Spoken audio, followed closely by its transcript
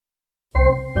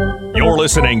You're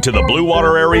listening to the Blue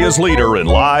Water Area's leader in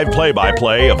live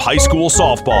play-by-play of high school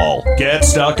softball.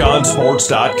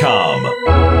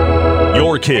 GetStuckOnSports.com.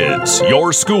 Your kids,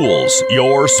 your schools,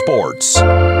 your sports.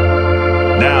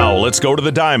 Now let's go to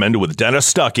the Diamond with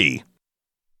Dennis Stuckey.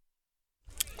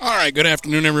 All right, good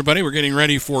afternoon, everybody. We're getting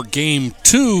ready for Game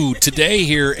 2 today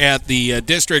here at the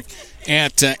district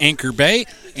at Anchor Bay,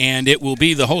 and it will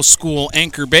be the host school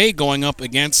Anchor Bay going up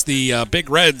against the Big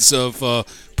Reds of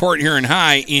Port Huron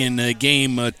High in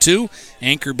Game 2.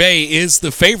 Anchor Bay is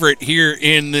the favorite here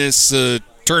in this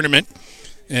tournament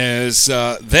as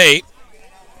they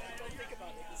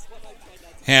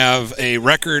have a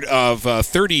record of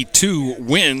 32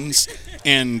 wins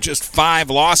and just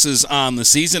 5 losses on the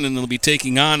season, and they'll be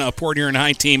taking on a Port Huron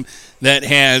High team that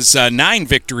has 9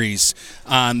 victories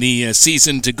on the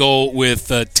season to go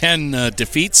with 10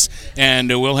 defeats. And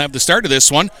we'll have the start of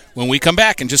this one when we come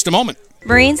back in just a moment.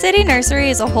 Marine City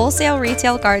Nursery is a wholesale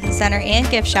retail garden center and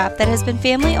gift shop that has been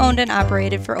family owned and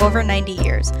operated for over 90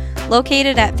 years.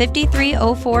 Located at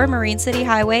 5304 Marine City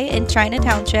Highway in China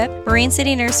Township, Marine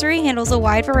City Nursery handles a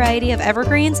wide variety of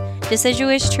evergreens,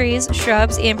 deciduous trees,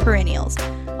 shrubs, and perennials.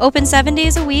 Open 7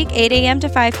 days a week, 8 a.m. to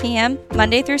 5 p.m.,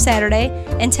 Monday through Saturday,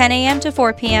 and 10 a.m. to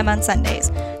 4 p.m. on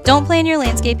Sundays. Don't plan your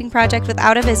landscaping project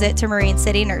without a visit to Marine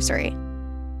City Nursery.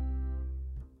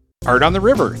 Art on the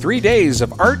River, 3 days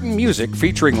of art and music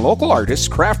featuring local artists,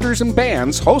 crafters, and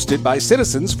bands hosted by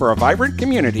citizens for a vibrant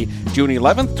community, June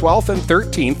 11th, 12th, and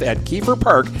 13th at Kiefer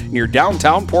Park near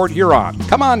downtown Port Huron.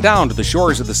 Come on down to the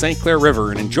shores of the St. Clair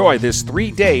River and enjoy this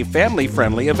 3-day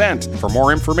family-friendly event. For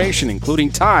more information,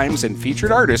 including times and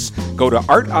featured artists, go to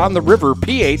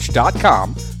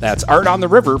artontheriverph.com. That's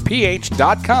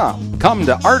artontheriverph.com. Come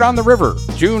to Art on the River,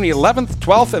 June 11th,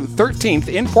 12th, and 13th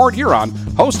in Port Huron,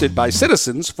 hosted by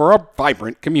citizens for a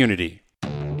vibrant community.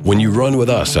 When you run with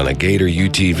us on a Gator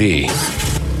UTV,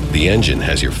 the engine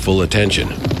has your full attention.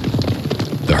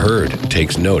 The herd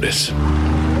takes notice.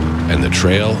 And the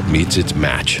trail meets its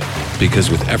match.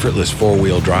 Because with effortless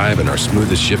four-wheel drive and our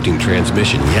smoothest shifting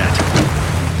transmission yet,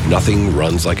 nothing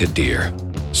runs like a deer.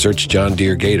 Search John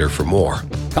Deere Gator for more.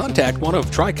 Contact one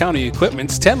of Tri-County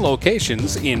Equipment's 10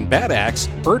 locations in Bad Axe,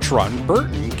 Birch Run,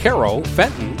 Burton, Caro,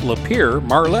 Fenton, Lapeer,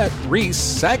 Marlette, Reese,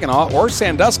 Saginaw, or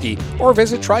Sandusky, or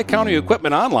visit Tri-County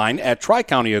Equipment online at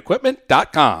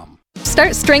tricountyequipment.com.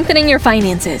 Start strengthening your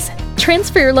finances.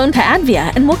 Transfer your loan to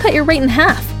Advia and we'll cut your rate in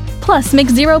half. Plus, make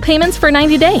 0 payments for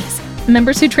 90 days.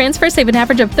 Members who transfer save an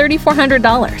average of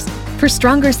 $3,400. For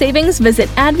stronger savings, visit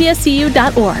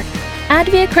adviacu.org.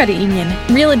 Advia Credit Union.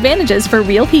 Real advantages for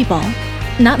real people.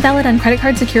 Not valid on credit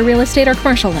card, secure real estate, or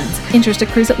commercial loans. Interest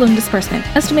accrues at loan disbursement.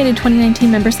 Estimated 2019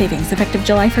 member savings effective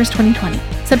July 1st, 2020.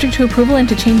 Subject to approval and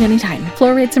to change anytime.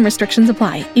 Floor rates and restrictions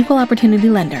apply. Equal opportunity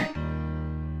lender.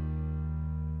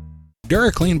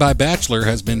 DuraClean by Bachelor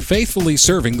has been faithfully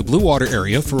serving the Blue Water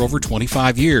area for over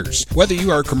 25 years. Whether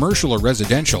you are commercial or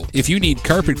residential, if you need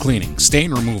carpet cleaning,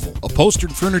 stain removal,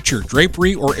 upholstered furniture,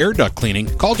 drapery, or air duct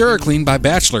cleaning, call DuraClean by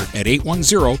Bachelor at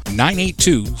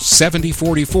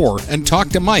 810-982-7044 and talk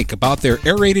to Mike about their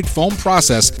aerated foam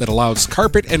process that allows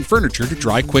carpet and furniture to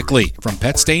dry quickly. From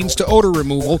pet stains to odor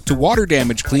removal to water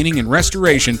damage cleaning and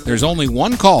restoration, there's only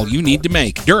one call you need to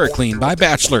make. DuraClean by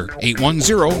Bachelor,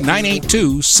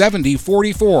 810-982-7044.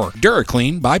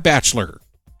 DuraClean by Bachelor.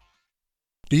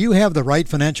 Do you have the right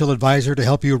financial advisor to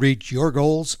help you reach your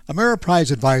goals?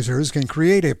 Ameriprise Advisors can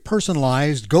create a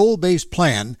personalized, goal-based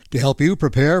plan to help you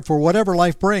prepare for whatever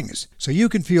life brings, so you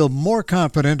can feel more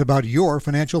confident about your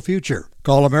financial future.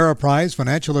 Call Ameriprise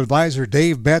Financial Advisor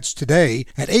Dave Betts today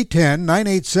at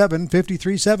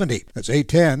 810-987-5370. That's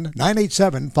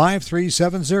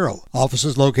 810-987-5370. Office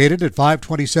is located at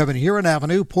 527 Huron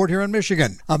Avenue, Port Huron,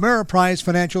 Michigan. Ameriprise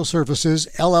Financial Services,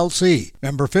 LLC.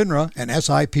 Member FINRA and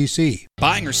SIPC.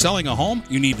 Buying or selling a home?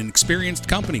 You need an experienced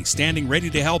company standing ready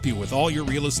to help you with all your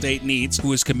real estate needs,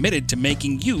 who is committed to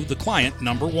making you the client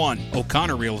number one.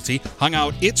 O'Connor Realty hung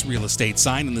out its real estate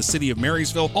sign in the city of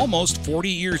Marysville almost 40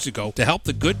 years ago to help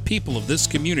the good people of this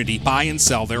community buy and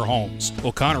sell their homes.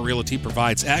 O'Connor Realty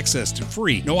provides access to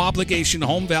free, no-obligation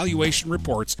home valuation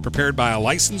reports prepared by a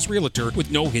licensed realtor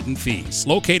with no hidden fees.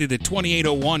 Located at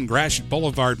 2801 Gratiot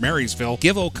Boulevard, Marysville,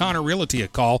 give O'Connor Realty a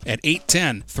call at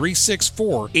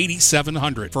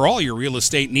 810-364-8700 for all your real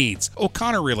estate needs.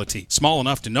 O'Connor Realty, small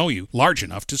enough to know you, large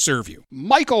enough to serve you.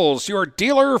 Michael's, your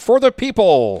dealer for the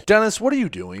people. Dennis, what are you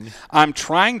doing? I'm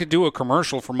trying to do a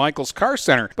commercial for Michael's Car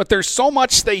Center, but there's so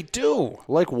much they do. Oh,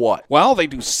 Like what? well, they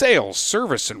do sales,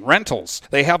 service, and rentals.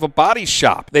 They have a body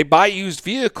shop. They buy used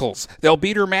vehicles. They'll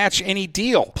beat or match any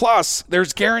deal. Plus,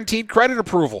 there's guaranteed credit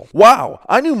approval. Wow,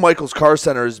 I knew Michael's Car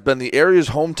Center has been the area's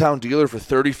hometown dealer for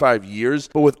 35 years,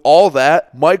 but with all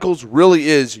that, Michael's really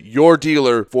is your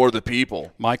dealer for the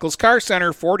people. Michael's Car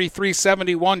Center,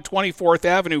 4371 24th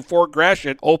Avenue, Fort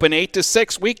Gratiot. Open 8 to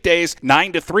 6 weekdays,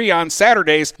 9 to 3 on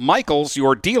Saturdays. Michael's,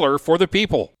 your dealer for the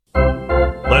people.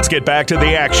 Let's get back to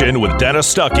the action with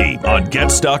Dennis Stuckey on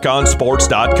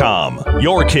GetStuckOnSports.com.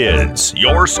 Your kids,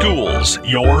 your schools,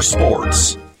 your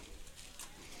sports.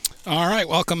 All right,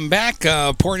 welcome back.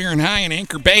 Port Huron High and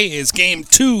Anchor Bay is game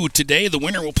 2 today. The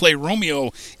winner will play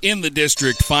Romeo in the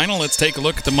district final. Let's take a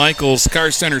look at the Michaels Car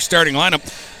Center starting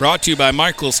lineup. Brought to you by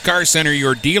Michaels Car Center,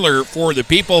 your dealer for the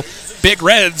people. Big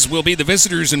Reds will be the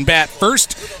visitors and bat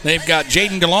first. They've got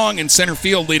Jaden DeLong in center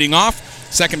field leading off.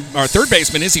 Third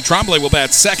baseman Izzy Tremblay will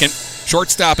bat second.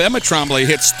 Shortstop Emma Tremblay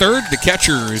hits third. The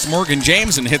catcher is Morgan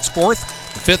James and hits fourth.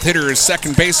 The fifth hitter is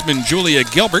second baseman Julia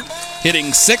Gilbert.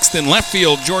 Hitting sixth in left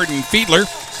field, Jordan Fiedler.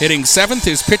 Hitting seventh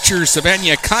is pitcher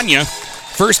Savannah Kanya.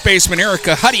 First baseman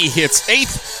Erica Huddy hits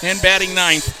eighth. And batting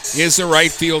ninth is the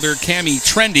right fielder Cammie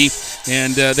Trendy.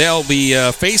 And they'll be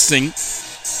facing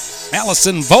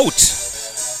Allison Vogt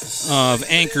of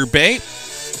Anchor Bay.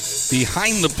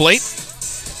 Behind the plate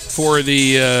for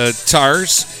the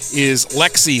Tars is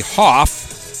Lexi Hoff.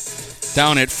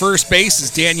 Down at first base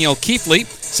is Danielle Keefley.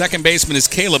 Second baseman is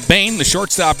Kayla Bain. The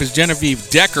shortstop is Genevieve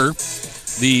Decker.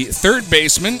 The third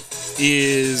baseman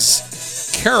is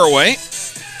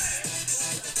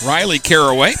Riley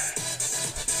Caraway.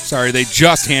 Sorry, they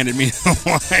just handed me the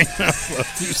lineup a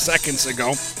few seconds ago.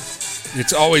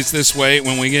 It's always this way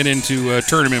when we get into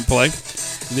tournament play.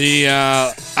 The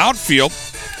outfield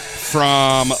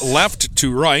from left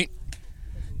to right.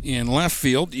 In left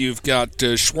field, you've got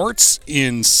Schwartz.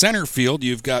 In center field,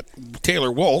 you've got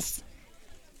Taylor Wolf.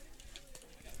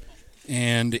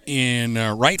 And in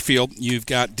right field, you've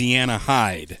got Deanna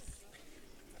Hyde.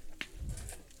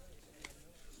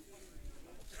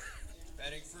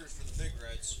 Batting first for the Big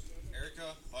Reds,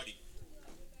 Erica Huddy.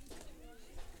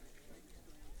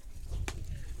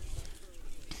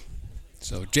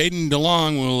 So Jaden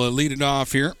DeLong will lead it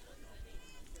off here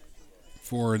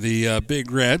for the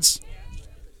Big Reds.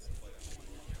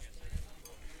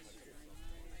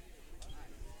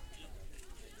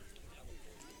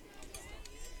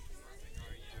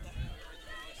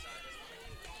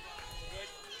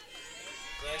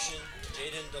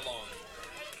 Jaden DeLong.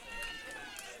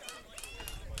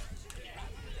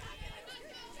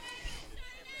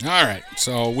 All right,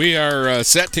 so we are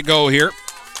set to go here.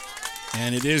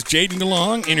 And it is Jaden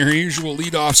DeLong in her usual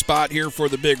leadoff spot here for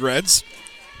the Big Reds.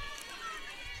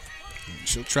 And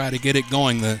she'll try to get it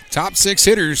going. The top 6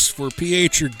 hitters for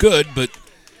PH are good, but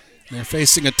they're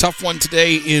facing a tough one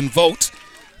today in Vogt.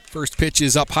 First pitch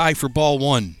is up high for ball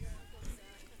 1.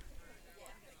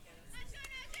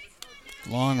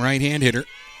 Long right-hand hitter.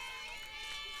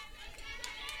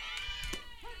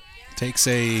 Takes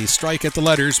a strike at the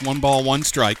letters. 1 ball, 1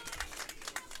 strike.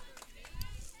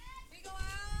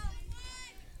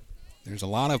 There's a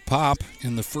lot of pop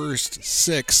in the first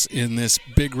 6 in this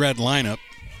Big Red lineup.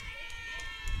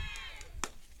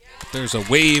 There's a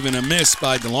wave and a miss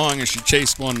by DeLong as she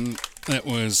chased one that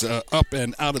was up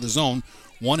and out of the zone.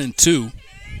 1-2.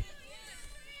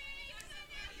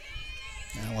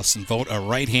 Allison Vogt, a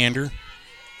right-hander.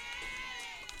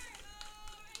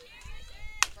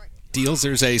 Deals.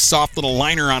 There's a soft little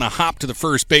liner on a hop to the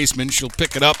first baseman. She'll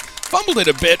pick it up. Fumbled it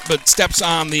a bit, but steps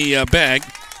on the bag.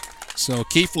 So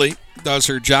Keefley does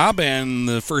her job, and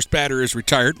the first batter is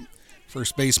retired.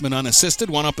 First baseman unassisted,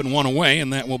 1 up and 1 away,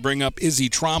 and that will bring up Izzy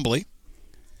Tremblay,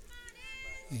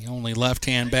 the only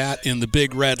left-hand bat in the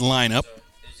Big Red lineup.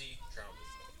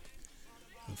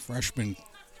 The freshman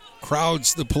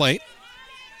crowds the plate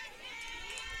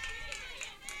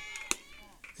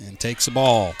and takes a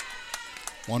ball.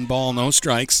 1 ball, no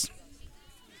strikes.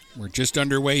 We're just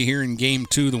underway here in Game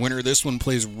 2. The winner of this one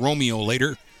plays Romeo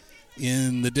later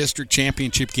in the district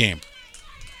championship game.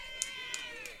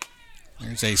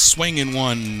 There's a swing and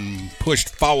one pushed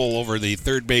foul over the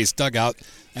third base dugout.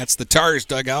 That's the Tars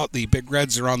dugout. The Big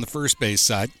Reds are on the first base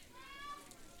side.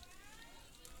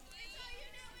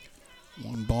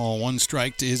 1 ball, 1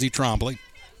 strike to Izzy Tremblay.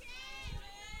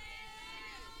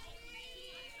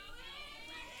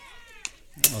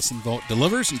 Allison Vogt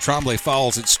delivers, and Tremblay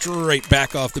fouls it straight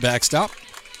back off the backstop.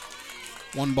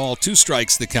 1 ball, 2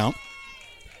 strikes the count.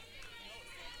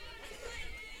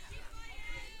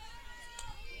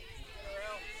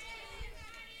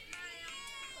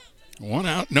 One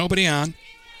out, nobody on.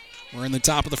 We're in the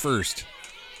top of the first.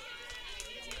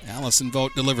 Allison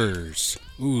Vogt delivers.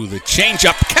 Ooh, the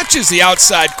changeup catches the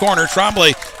outside corner.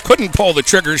 Tremblay couldn't pull the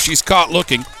trigger. She's caught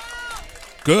looking.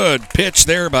 Good pitch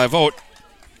there by Vogt.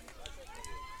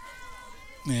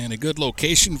 And a good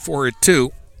location for it,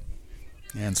 too.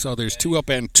 And so there's 2 up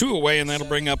and 2 away, and that'll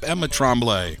bring up Emma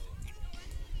Tremblay.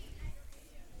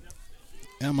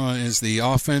 Emma is the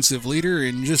offensive leader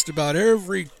in just about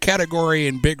every category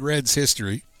in Big Red's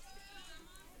history.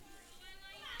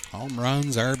 Home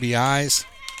runs, RBIs.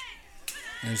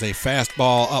 There's a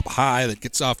fastball up high that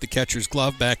gets off the catcher's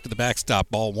glove back to the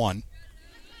backstop, ball 1.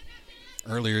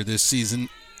 Earlier this season,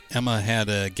 Emma had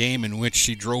a game in which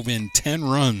she drove in 10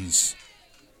 runs.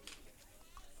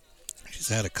 She's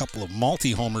had a couple of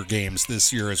multi-homer games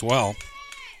this year as well.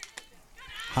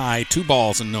 High, 2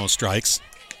 balls and no strikes.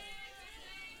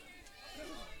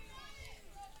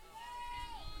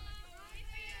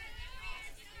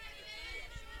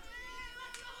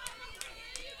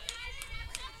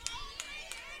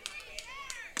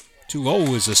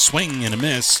 "2-0 is a swing and a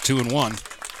miss, 2-1.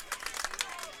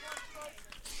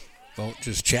 Vogt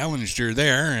just challenged her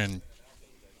there, and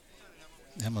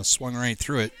Emma swung right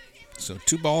through it. So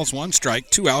 2 balls, 1 strike,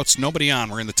 2 outs, nobody on.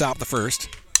 We're in the top of the first.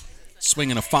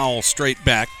 Swinging a foul straight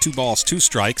back, 2 balls, 2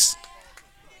 strikes.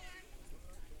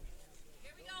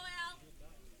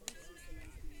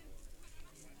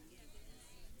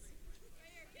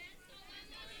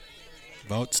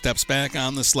 Vogt steps back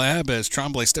on the slab as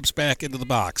Tremblay steps back into the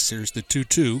box. Here's the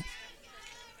 2-2.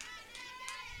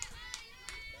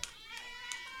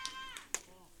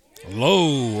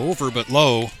 Low, over but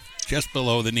low, just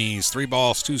below the knees. 3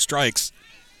 balls, 2 strikes.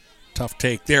 Tough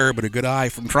take there, but a good eye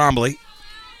from Tremblay.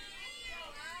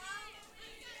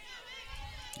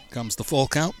 Here comes the full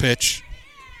count pitch.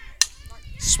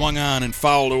 Swung on and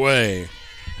fouled away.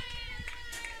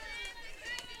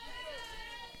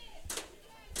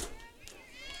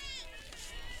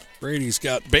 Brady's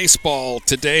got baseball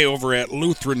today over at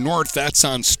Lutheran North. That's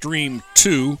on Stream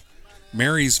 2.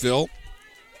 Marysville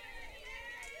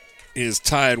is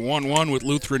tied 1-1 with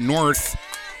Lutheran North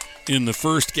in the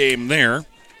first game there.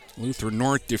 Lutheran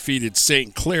North defeated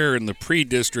St. Clair in the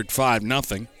pre-district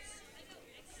 5-0.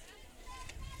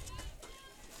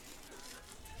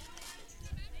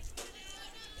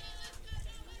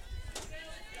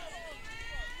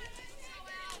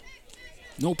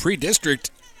 No pre-district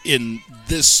in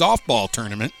this softball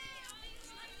tournament.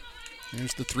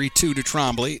 There's the 3-2 to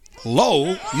Tremblay.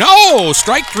 Low. No!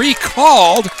 Strike 3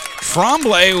 called.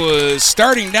 Tremblay was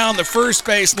starting down the first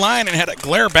base line and had it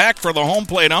glare back for the home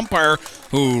plate umpire,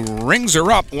 who rings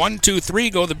her up.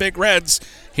 1-2-3 go the Big Reds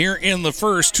here in the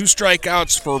first. 2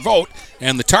 strikeouts for Vogt,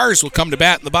 and the Tars will come to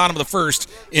bat in the bottom of the first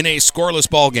in a scoreless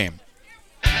ball game.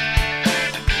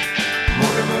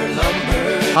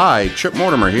 Hi, Chip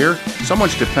Mortimer here. So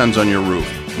much depends on your roof.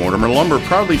 Mortimer Lumber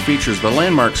proudly features the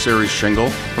Landmark Series shingle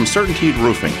from Certainteed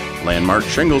Roofing. Landmark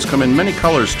shingles come in many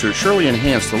colors to surely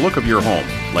enhance the look of your home.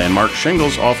 Landmark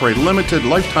shingles offer a limited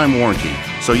lifetime warranty,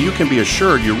 so you can be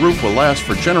assured your roof will last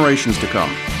for generations to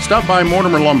come. Stop by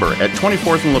Mortimer Lumber at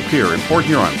 24th and Lapeer in Port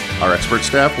Huron. Our expert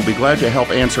staff will be glad to help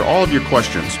answer all of your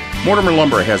questions. Mortimer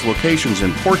Lumber has locations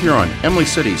in Port Huron, Emily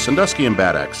City, Sandusky, and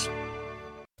Bad Axe.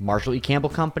 Marshall E. Campbell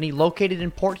Company, located in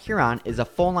Port Huron, is a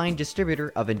full-line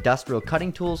distributor of industrial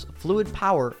cutting tools, fluid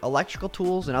power, electrical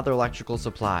tools, and other electrical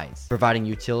supplies, providing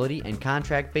utility and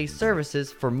contract-based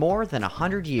services for more than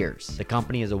 100 years. The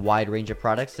company has a wide range of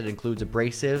products that includes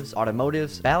abrasives,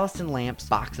 automotives, ballast and lamps,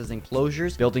 boxes and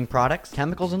closures, building products,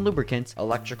 chemicals and lubricants,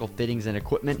 electrical fittings and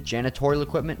equipment, janitorial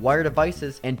equipment, wire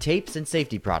devices, and tapes and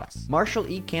safety products. Marshall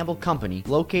E. Campbell Company,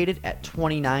 located at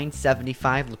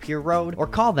 2975 Lapeer Road, or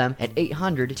call them at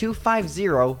 800-250-7520.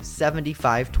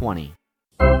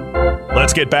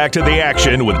 Let's get back to the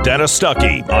action with Dennis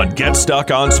Stuckey on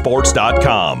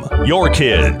GetStuckOnSports.com. Your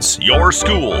kids, your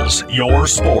schools, your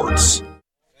sports.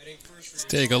 Let's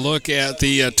take a look at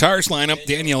the Tars lineup.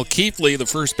 Danielle Keefley, the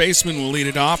first baseman, will lead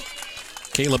it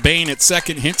off. Kayla Bain at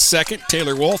second hits second.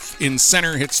 Taylor Wolf in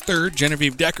center hits third.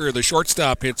 Genevieve Decker, the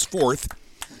shortstop, hits fourth.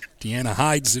 Deanna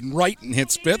Hides in right and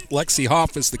hits fifth. Lexi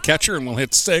Hoff is the catcher and will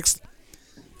hit sixth.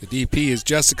 The DP is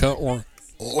Jessica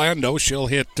Orlando. She'll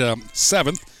hit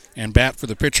seventh and bat for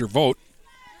the pitcher Vogt.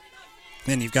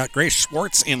 Then you've got Grace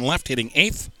Schwartz in left hitting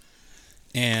eighth.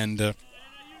 And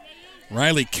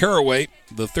Riley Caraway,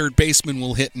 the third baseman,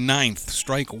 will hit ninth.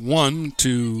 Strike one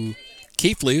to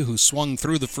Keefley, who swung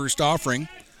through the first offering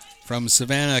from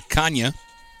Savannah Kanya,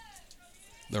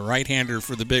 the right-hander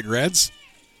for the Big Reds.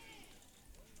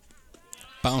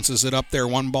 Bounces it up there,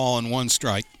 1 ball and 1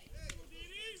 strike.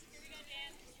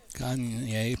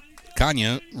 Kanya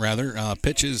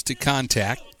pitches to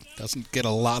contact. Doesn't get a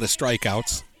lot of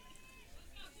strikeouts.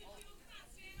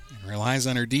 Relies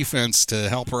on her defense to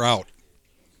help her out.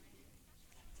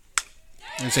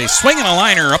 There's a swing and a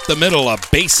liner up the middle, a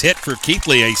base hit for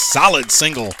Keithley, a solid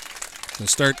single to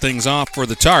start things off for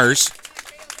the Tars.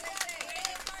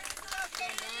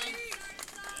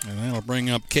 And that'll bring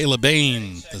up Kayla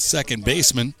Bain, the second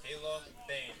baseman.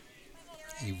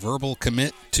 A verbal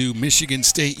commit to Michigan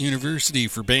State University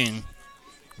for Bain,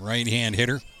 right-hand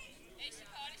hitter.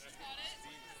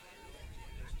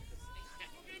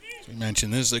 As we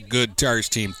mentioned, this is a good Tars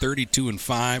team,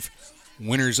 32-5,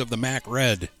 winners of the MAC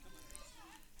Red.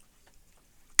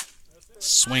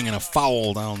 Swing and a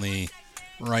foul down the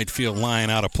right field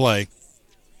line, out of play.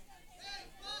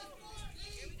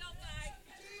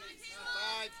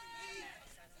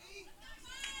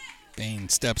 Bain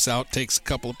steps out, takes a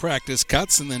couple of practice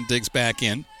cuts, and then digs back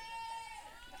in.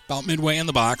 About midway in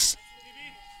the box.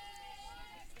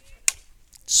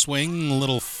 Swing, a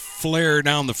little flare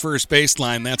down the first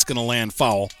baseline. That's going to land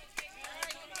foul.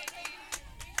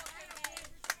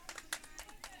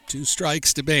 2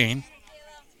 strikes to Bain.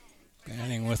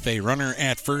 Batting with a runner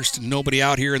at first, nobody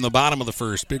out here in the bottom of the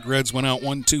first. Big Reds went out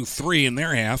 1-2-3 in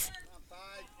their half.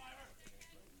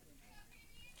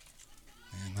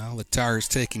 And now the Tars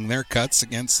taking their cuts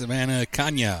against Savannah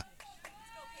Kanya.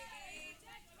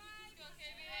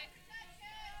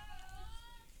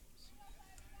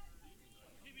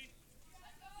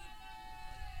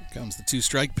 Here comes the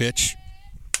 2-strike pitch.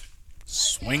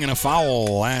 Swing and a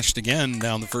foul, lashed again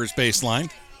down the first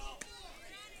baseline.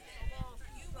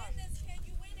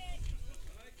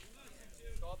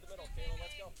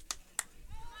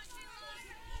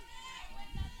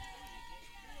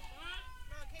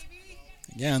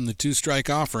 Again, the 2-strike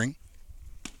offering.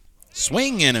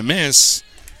 Swing and a miss.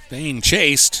 Bain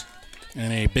chased.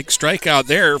 And a big strikeout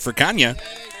there for Kanya.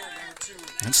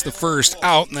 That's the first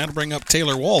out, and that'll bring up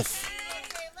Taylor Wolf,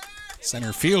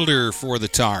 center fielder for the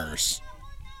Tars.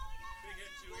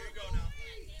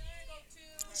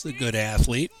 He's a good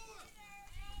athlete.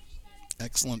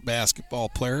 Excellent basketball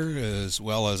player as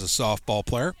well as a softball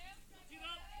player.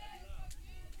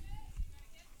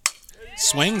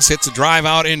 Swings, hits a drive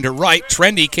out into right.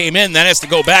 Trendy came in, then has to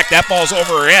go back. That ball's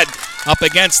over her head, up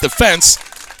against the fence.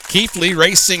 Keithley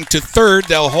racing to third.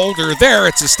 They'll hold her there.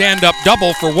 It's a stand-up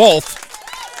double for Wolf.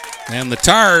 And the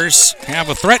Tars have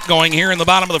a threat going here in the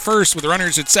bottom of the first with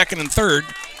runners at second and third.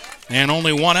 And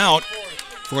only one out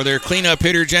for their cleanup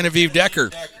hitter, Genevieve Decker.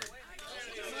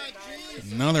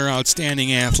 Another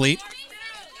outstanding athlete.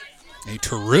 A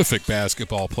terrific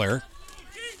basketball player.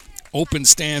 Open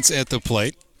stance at the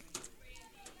plate.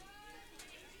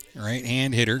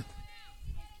 Right-hand hitter.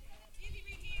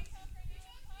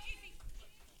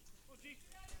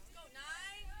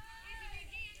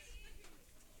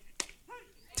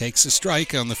 Takes a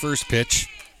strike on the first pitch.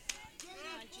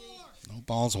 No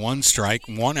balls, 1 strike,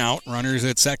 1 out. Runners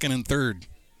at second and third.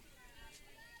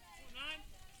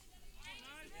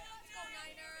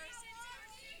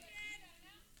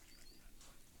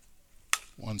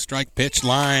 One strike pitch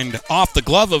lined off the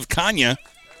glove of Kanya.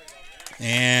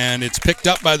 And it's picked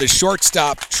up by the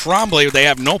shortstop, Trombley. They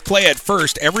have no play at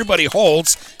first. Everybody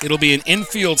holds. It'll be an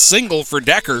infield single for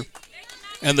Decker.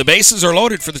 And the bases are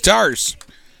loaded for the Tars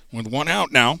with 1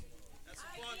 out now.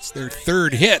 It's their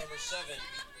third hit.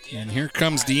 And here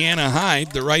comes Deanna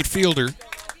Hyde, the right fielder.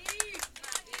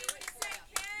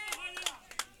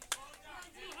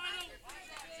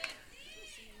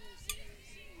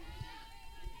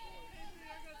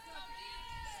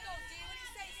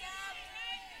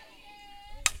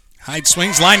 Hyde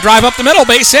swings, line drive up the middle,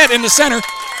 base hit into center.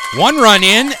 1 run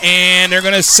in, and they're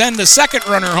going to send the second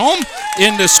runner home.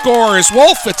 In to score is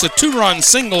Wolf. It's a 2-run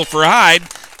single for Hyde.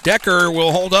 Decker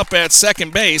will hold up at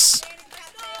second base.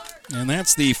 And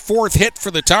that's the 4th hit for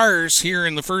the Tars here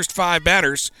in the first 5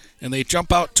 batters. And they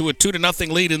jump out to a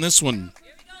 2-0 lead in this one.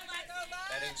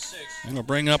 And they'll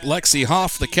bring up Lexi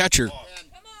Hoff, the catcher.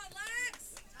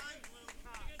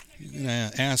 She's going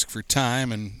to ask for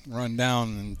time and run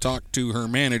down and talk to her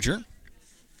manager.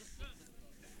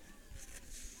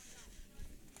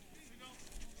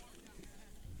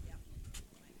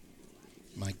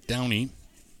 Mike Downey,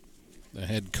 the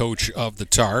head coach of the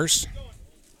Tars.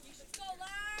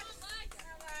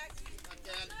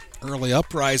 Early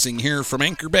uprising here from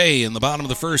Anchor Bay. In the bottom of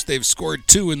the first, they've scored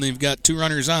 2, and they've got 2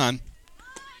 runners on.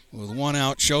 With 1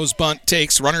 out, shows bunt,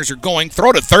 takes. Runners are going.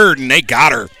 Throw to third, and they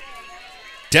got her.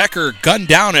 Decker gunned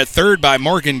down at third by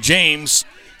Morgan James,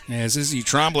 as Izzy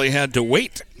Trombley had to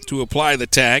wait to apply the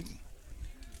tag.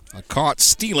 A caught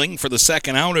stealing for the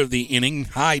second out of the inning.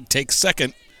 Hyde takes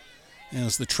second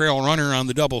as the trail runner on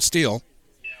the double steal.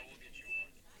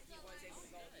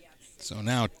 So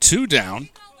now 2 down.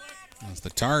 as the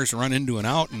Tars run into an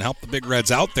out and help the Big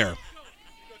Reds out there.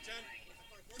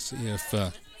 See if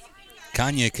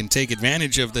Kanye can take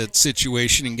advantage of that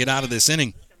situation and get out of this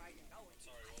inning.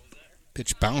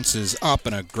 Pitch bounces up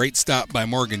and a great stop by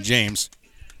Morgan James.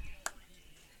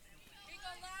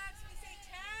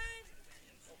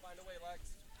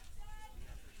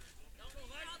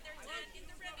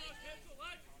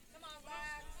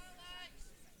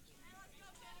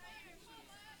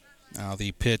 Now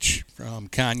the pitch from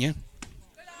Kanye.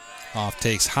 Hoff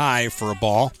takes high for a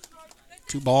ball.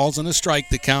 2 balls and a strike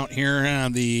to count here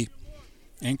on the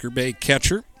Anchor Bay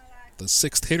catcher. The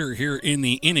 6th hitter here in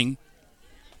the inning.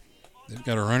 They've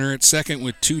got a runner at second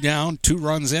with 2 down, 2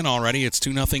 runs in already. It's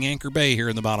 2-0 Anchor Bay here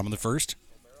in the bottom of the first.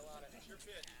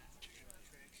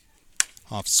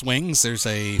 Hoff swings. There's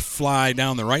a fly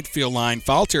down the right field line.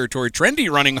 Foul territory. Trendy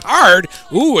running hard.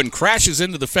 Ooh, and crashes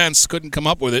into the fence. Couldn't come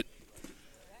up with it.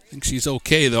 I think she's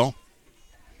okay, though.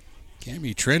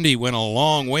 Cami Trendy went a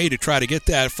long way to try to get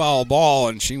that foul ball,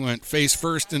 and she went face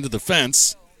first into the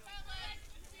fence.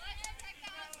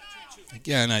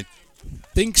 Again, I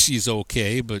think she's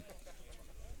okay, but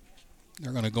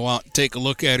they're going to go out and take a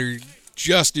look at her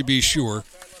just to be sure.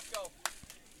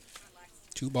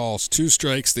 2 balls, 2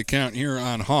 strikes to count here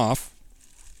on Hoff.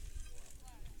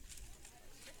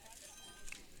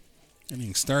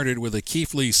 Inning started with a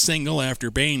Keefley single after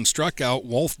Bain struck out.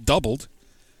 Wolf doubled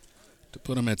to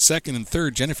put him at second and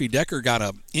third. Genevieve Decker got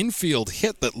an infield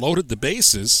hit that loaded the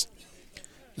bases.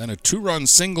 Then a 2-run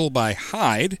single by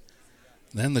Hyde.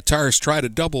 Then the Tars tried a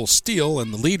double steal,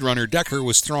 and the lead runner, Decker,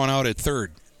 was thrown out at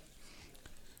third.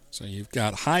 So you've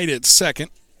got Hyde at second,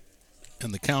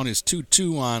 and the count is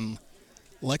 2-2 on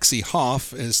Lexi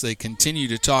Hoff as they continue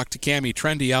to talk to Cami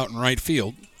Trendy out in right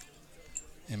field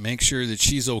and make sure that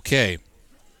she's okay.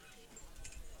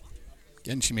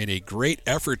 Again, she made a great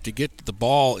effort to get the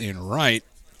ball in right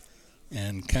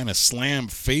and kind of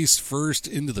slammed face first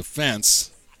into the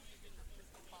fence.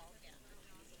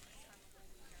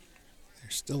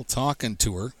 They're still talking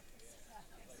to her.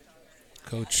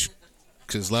 Coach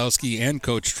Kozlowski and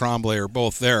Coach Tremblay are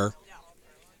both there.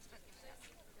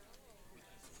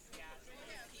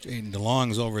 Jaden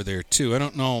DeLong's over there too. I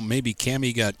don't know, maybe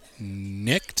Cammie got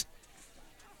nicked?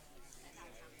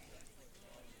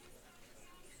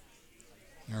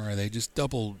 Or are they just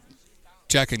double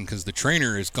checking because the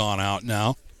trainer has gone out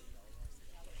now?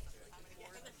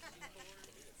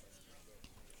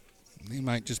 They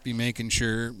might just be making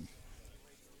sure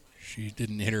she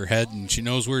didn't hit her head and she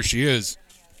knows where she is.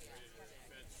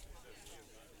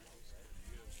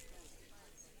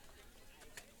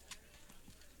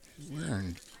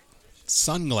 Wearing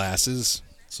sunglasses,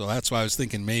 so that's why I was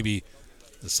thinking maybe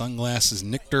the sunglasses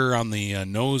nicked her on the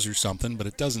nose or something, but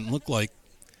it doesn't look like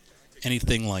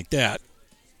anything like that.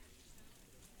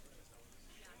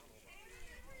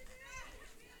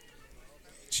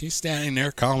 She's standing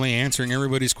there calmly answering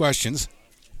everybody's questions.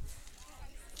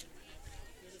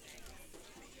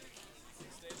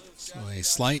 So a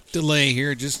slight delay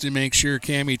here just to make sure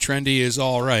Cami Trendy is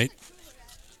all right.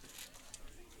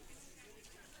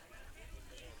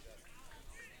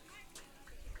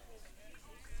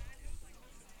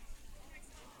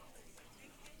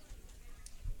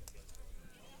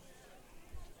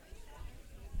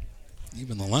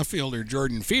 Even the left fielder,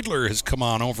 Jordan Fiedler, has come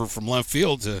on over from left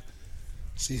field to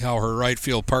see how her right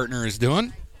field partner is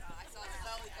doing.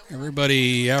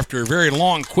 Everybody, after a very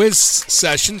long quiz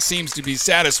session, seems to be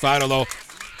satisfied, although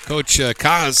Coach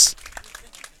Kaz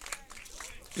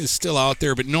is still out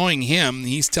there. But knowing him,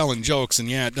 he's telling jokes, and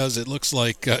yeah, it looks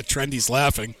like Trendy's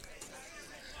laughing.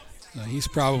 He's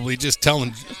probably just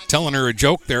telling her a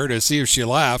joke there to see if she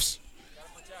laughs.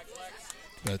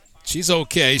 But she's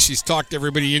okay. She's talked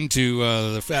everybody into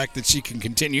the fact that she can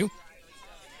continue.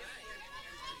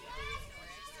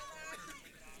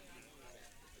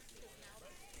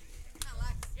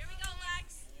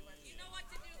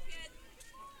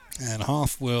 And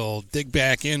Hoff will dig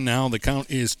back in now. The count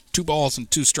is 2 balls and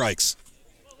 2 strikes.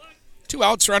 2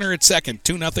 outs, runner at second.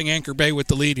 2-0 Anchor Bay with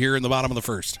the lead here in the bottom of the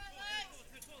first.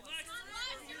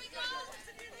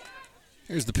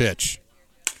 Here's the pitch.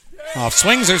 Hoff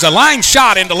swings. There's a line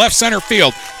shot into left center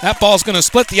field. That ball's going to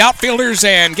split the outfielders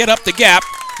and get up the gap.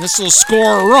 This will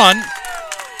score a run.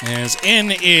 As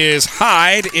in is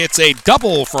Hyde. It's a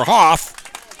double for Hoff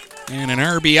and an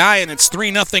RBI, and it's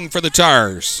 3-0 for the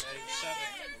Tars.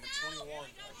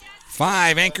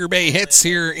 5 Anchor Bay hits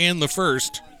here in the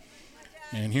first.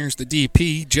 And here's the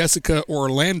DP, Jessica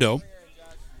Orlando,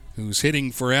 who's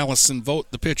hitting for Allison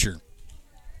Vogt, the pitcher.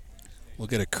 We'll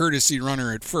get a courtesy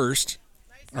runner at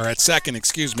second,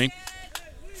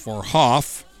 for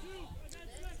Hoff.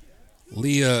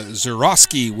 Leah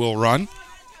Zurowski will run.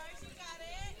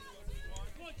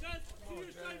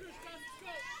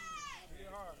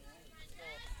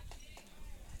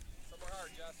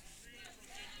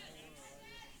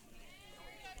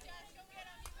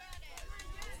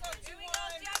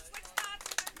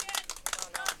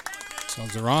 So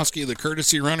Zurowski, the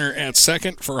courtesy runner at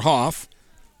second for Hoff.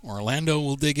 Orlando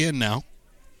will dig in now.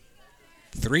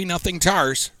 3-0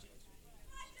 Tars.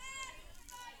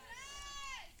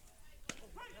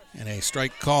 And a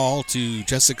strike call to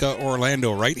Jessica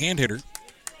Orlando, right-hand hitter.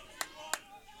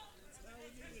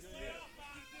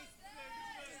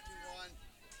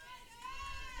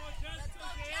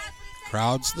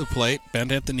 Crowds the plate,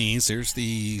 bent at the knees. Here's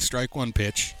the strike one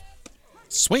pitch.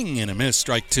 Swing and a miss,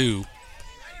 strike two.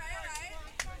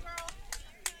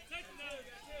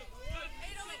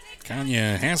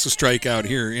 Kanya has a strikeout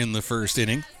here in the first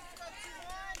inning.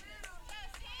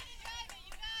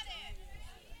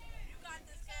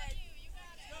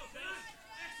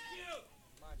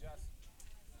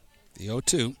 The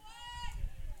 0-2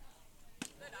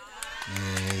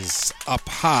 is up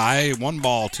high. 1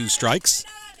 ball, 2 strikes.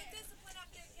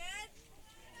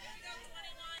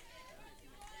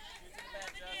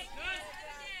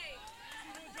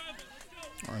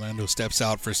 Orlando steps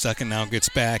out for second, now gets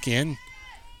back in.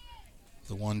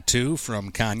 The 1-2 from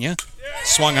Kanya.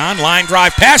 Swung on, line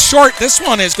drive, pass short. This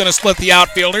one is going to split the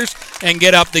outfielders and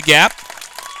get up the gap.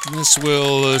 This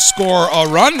will score a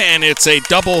run, and it's a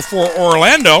double for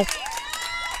Orlando.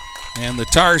 And the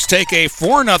Tars take a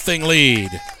 4-0 lead.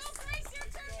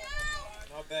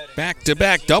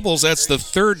 Back-to-back doubles. That's the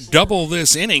third double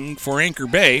this inning for Anchor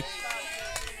Bay.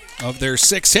 Of their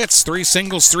 6 hits, 3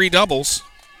 singles, 3 doubles.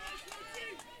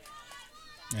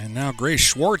 And now Grace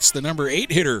Schwartz, the number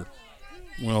 8 hitter,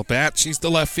 will bat. She's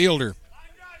the left fielder.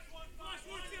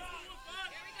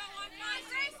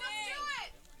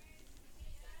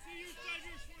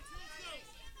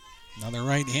 Another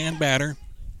right-hand batter.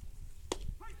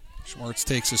 Schwartz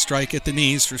takes a strike at the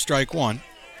knees for strike one.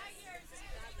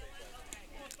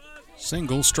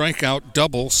 Single, strikeout,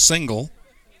 double, single.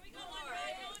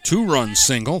 2-run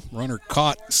single. Runner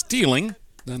caught stealing.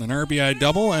 Then an RBI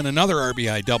double and another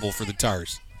RBI double for the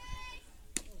Tars.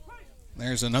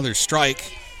 There's another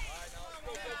strike.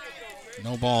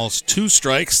 No balls, 2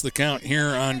 strikes. The count here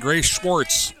on Grace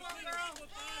Schwartz.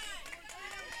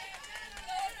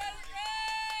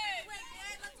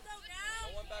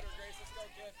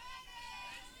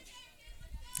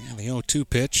 And the 0-2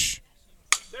 pitch.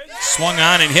 Swung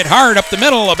on and hit hard up the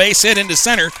middle. A base hit into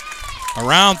center.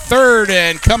 Around third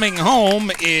and coming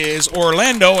home is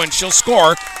Orlando, and she'll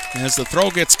score as the throw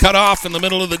gets cut off in the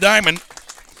middle of the diamond.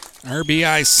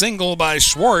 RBI single by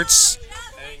Schwartz.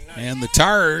 And the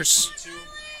Tars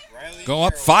go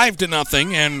up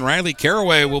 5-0, and Riley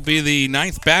Caraway will be the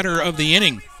 9th batter of the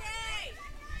inning.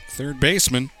 Third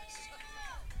baseman.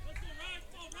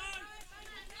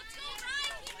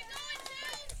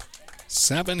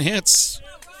 Seven hits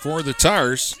for the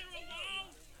Tars.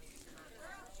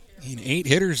 In 8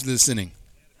 hitters this inning.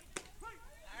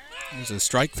 There's a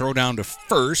strike, throw down to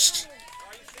first.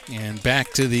 And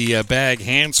back to the bag,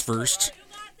 hands first,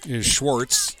 is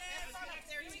Schwartz.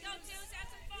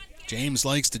 James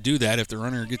likes to do that if the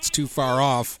runner gets too far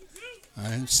off.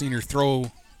 I've seen her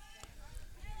throw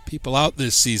people out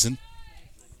this season.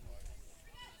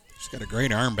 She's got a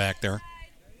great arm back there.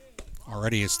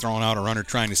 Already has thrown out a runner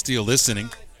trying to steal this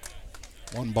inning.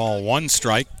 1 ball, 1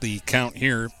 strike, the count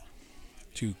here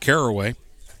to Caraway.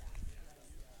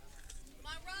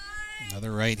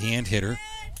 Another right-hand hitter.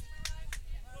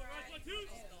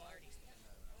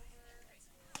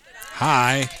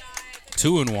 High,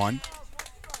 2-1.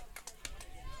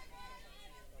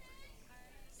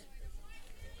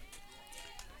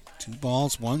 Two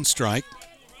balls, 1 strike.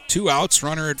 2 outs,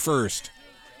 runner at first.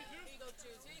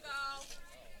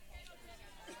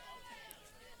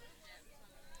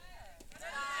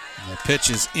 And the pitch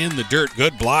is in the dirt.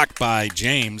 Good block by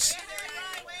James.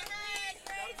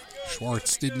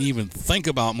 Schwartz didn't even think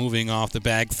about moving off the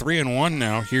bag. 3-1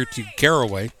 now here to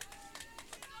Caraway.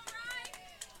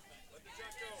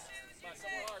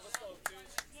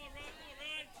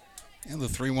 And the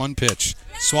 3-1 pitch.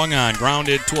 Swung on,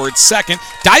 grounded towards second.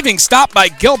 Diving stop by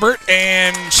Gilbert,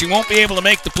 and she won't be able to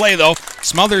make the play, though.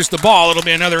 Smothers the ball. It'll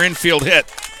be another infield hit.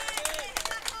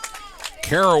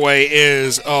 Caraway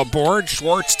is aboard.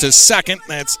 Schwartz to second.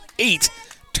 That's 8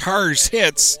 Tars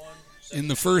hits in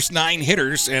the first 9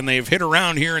 hitters, and they've hit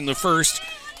around here in the first.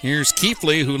 Here's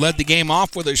Keefley, who led the game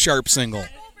off with a sharp single.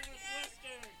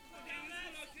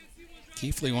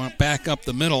 Keefley went back up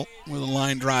the middle with a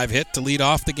line drive hit to lead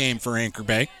off the game for Anchor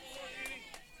Bay.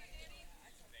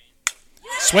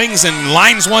 Swings and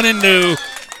lines one into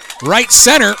right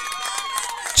center.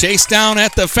 Chased down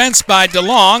at the fence by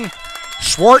DeLong.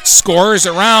 Schwartz scores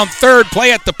around third.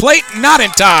 Play at the plate, not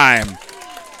in time.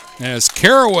 As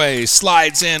Caraway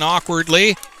slides in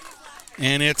awkwardly.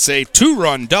 And it's a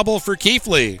 2-run double for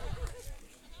Keithley.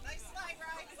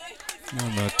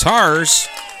 And the Tars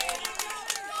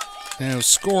have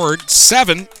scored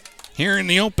 7 here in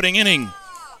the opening inning.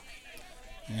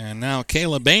 And now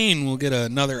Kayla Bain will get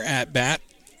another at-bat.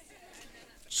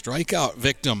 Strikeout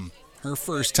victim. Her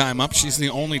first time up. She's the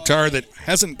only Tar that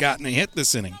hasn't gotten a hit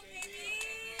this inning.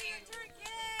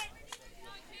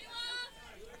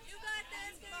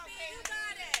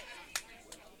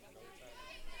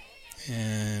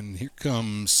 And here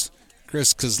comes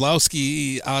Chris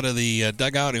Kozlowski out of the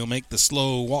dugout. He'll make the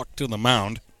slow walk to the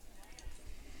mound.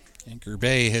 Anchor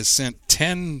Bay has sent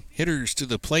 10 hitters to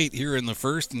the plate here in the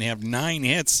first, and they have 9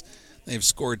 hits. They've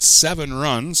scored 7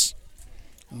 runs.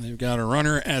 And they've got a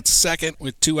runner at second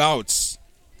with 2 outs.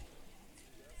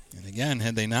 And again,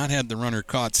 had they not had the runner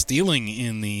caught stealing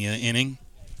in the inning,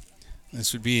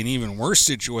 this would be an even worse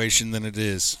situation than it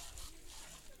is.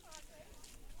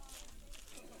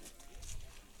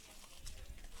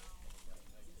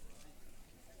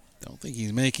 Don't think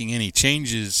he's making any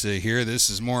changes here. This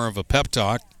is more of a pep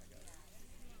talk.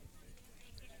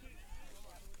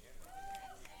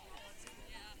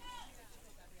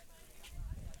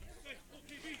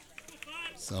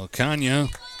 So Kanya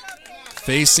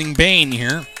facing Bain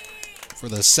here for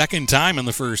the second time in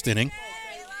the first inning.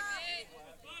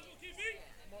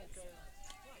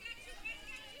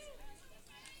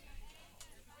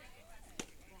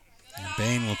 And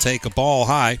Bain will take a ball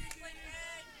high.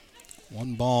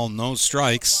 1 ball, no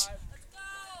strikes.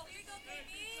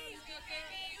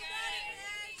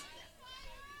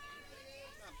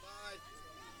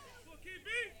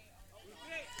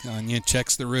 Kanya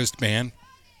checks the wristband.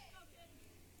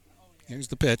 Here's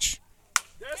the pitch.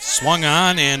 Swung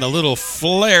on, and a little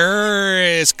flare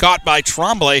is caught by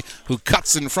Tremblay, who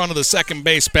cuts in front of the second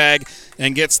base bag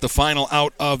and gets the final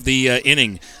out of the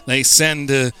inning. They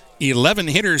send 11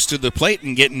 hitters to the plate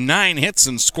and get 9 hits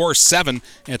and score 7.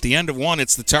 At the end of 1,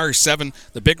 it's the Tars 7,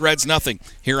 the Big Reds nothing,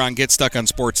 here on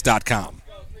GetStuckOnSports.com.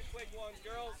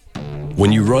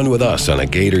 When you run with us on a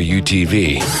Gator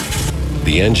UTV,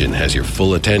 the engine has your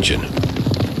full attention.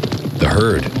 The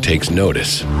herd takes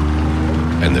notice.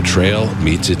 And the trail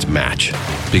meets its match.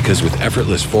 Because with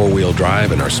effortless 4-wheel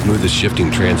drive and our smoothest shifting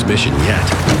transmission yet,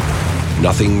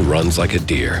 nothing runs like a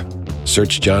deer.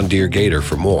 Search John Deere Gator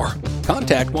for more.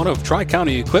 Contact one of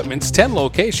Tri-County Equipment's 10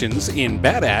 locations in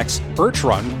Bad Axe, Birch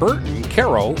Run, Burton,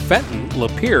 Caro, Fenton,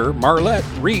 Lapeer, Marlette,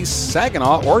 Reese,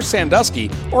 Saginaw, or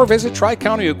Sandusky, or visit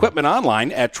Tri-County Equipment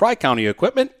online at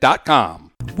tricountyequipment.com.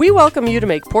 We welcome you to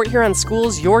make Port Huron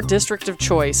Schools your district of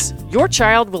choice. Your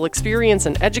child will experience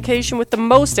an education with the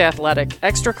most athletic,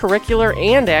 extracurricular,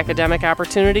 and academic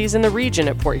opportunities in the region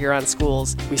at Port Huron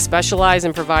Schools. We specialize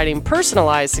in providing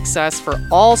personalized success for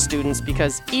all students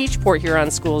because each Port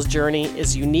Huron Schools journey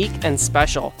is unique and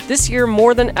special. This year,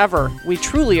 more than ever, we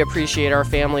truly appreciate our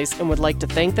families and would like to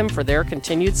thank them for their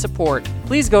continued support.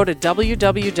 Please go to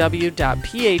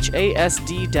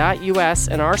www.phasd.us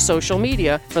and our social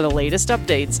media for the latest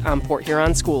updates on Port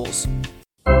Huron Schools.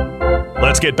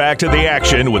 Let's get back to the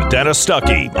action with Dennis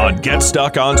Stuckey on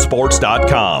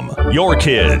GetStuckOnSports.com. Your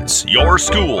kids, your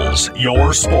schools,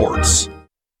 your sports.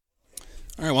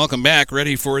 All right, welcome back.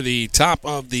 Ready for the top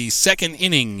of the second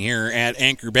inning here at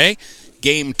Anchor Bay.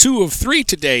 Game 2 of 3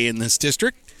 today in this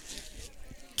district.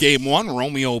 Game 1,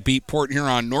 Romeo beat Port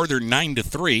Huron Northern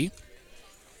 9-3.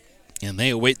 And they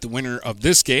await the winner of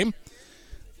this game.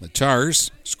 The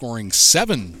Tars scoring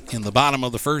 7 in the bottom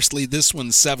of the first, lead this one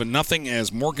 7-0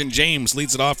 as Morgan James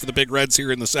leads it off for the Big Reds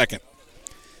here in the second.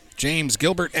 James,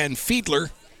 Gilbert, and Fiedler,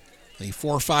 the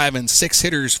 4, 5, and 6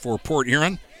 hitters for Port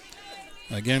Huron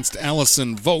against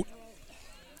Allison Vogt,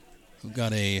 who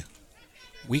got a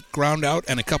weak ground out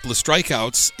and a couple of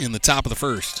strikeouts in the top of the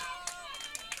first.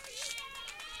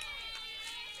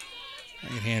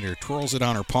 Right-hander twirls it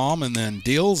on her palm and then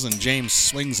deals, and James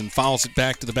swings and fouls it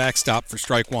back to the backstop for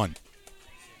strike 1.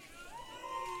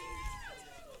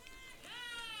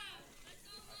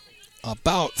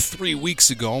 About 3 weeks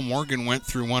ago, Morgan went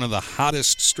through one of the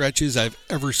hottest stretches I've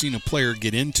ever seen a player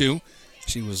get into.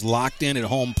 She was locked in at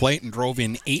home plate and drove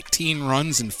in 18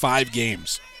 runs in 5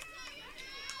 games.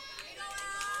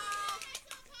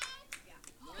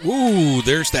 Ooh,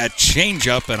 there's that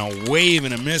changeup and a wave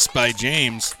and a miss by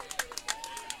James.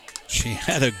 She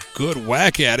had a good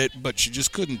whack at it, but she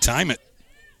just couldn't time it.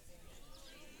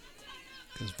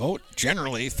 Because Vogt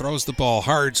generally throws the ball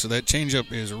hard, so that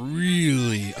changeup is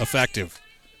really effective.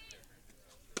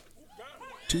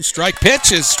 2-strike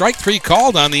pitch is strike 3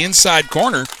 called on the inside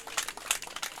corner.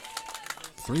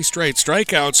 3 straight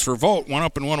strikeouts for Vogt, 1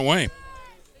 up and 1 away.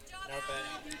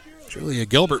 Julia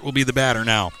Gilbert will be the batter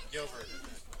now.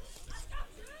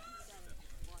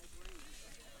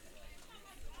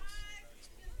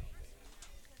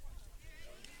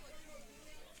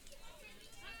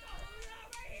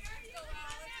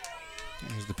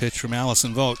 Here's the pitch from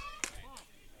Allison Vogt.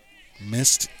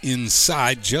 Missed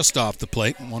inside, just off the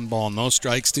plate. 1 ball, no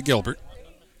strikes to Gilbert.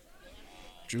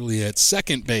 Julia at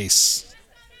second base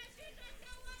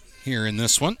here in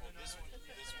this one.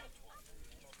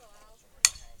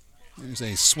 There's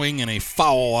a swing and a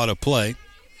foul out of play.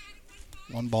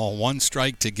 1 ball, 1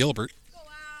 strike to Gilbert.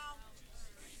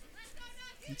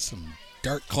 It's some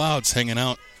dark clouds hanging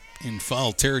out in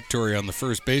foul territory on the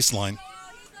first baseline.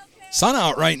 Sun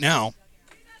out right now.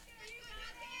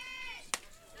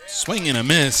 Swing and a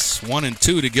miss, 1 and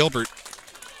 2 to Gilbert.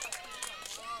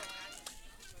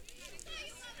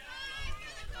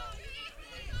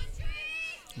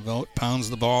 Vogt pounds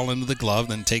the ball into the glove,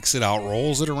 then takes it out,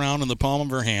 rolls it around in the palm of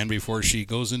her hand before she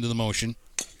goes into the motion.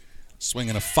 Swing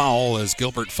and a foul as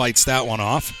Gilbert fights that one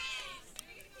off.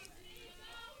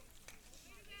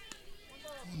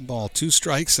 1 ball, 2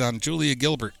 strikes on Julia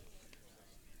Gilbert.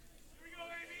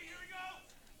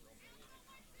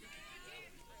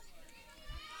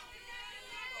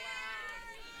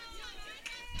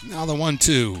 Now the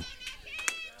 1-2.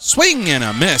 Swing and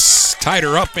a miss. Tied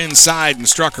her up inside and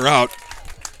struck her out.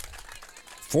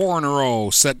 4 in a row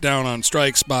set down on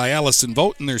strikes by Allison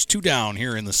Vogt, and there's 2 down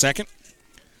here in the second.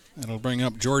 That'll bring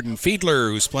up Jordan Fiedler,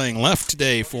 who's playing left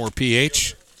today for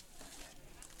PH.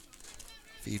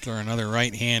 Fiedler, another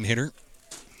right-hand hitter.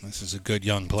 This is a good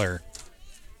young player.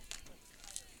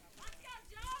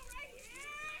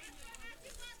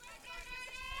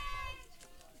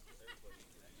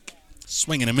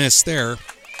 Swing and a miss there.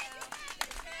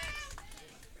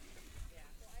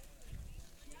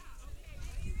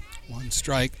 One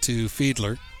strike to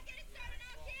Fiedler.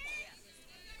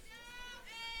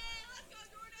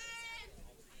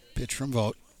 Pitch from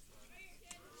Vogt.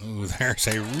 Ooh, there's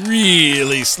a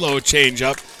really slow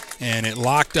changeup, and it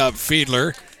locked up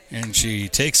Fiedler, and she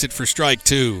takes it for strike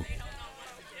 2.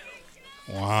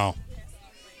 Wow.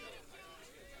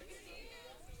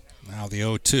 Now the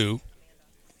 0-2.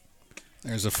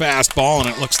 There's a fastball, and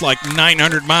it looks like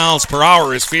 900 miles per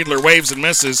hour as Fiedler waves and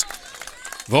misses.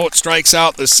 Vogt strikes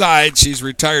out the side. She's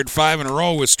retired 5 in a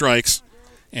row with strikes.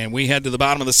 And we head to the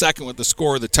bottom of the second with the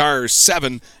score. The Tars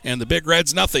 7 and the Big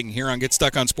Reds nothing here on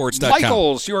GetStuckOnSports.com.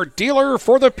 Michael's, your dealer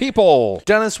for the people.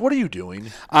 Dennis, what are you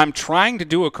doing? I'm trying to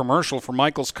do a commercial for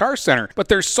Michael's Car Center, but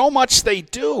there's so much they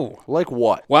do. Like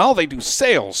what? Well, they do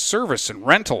sales, service, and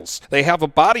rentals. They have a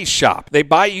body shop. They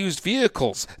buy used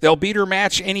vehicles. They'll beat or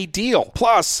match any deal.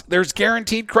 Plus, there's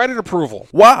guaranteed credit approval.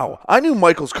 Wow, I knew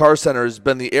Michael's Car Center has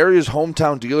been the area's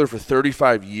hometown dealer for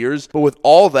 35 years, but with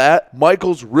all that,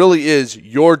 Michael's really is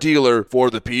your dealer for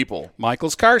the people.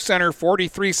 Michael's Car Center,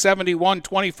 4371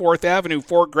 24th Avenue,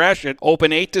 Fort Gratiot.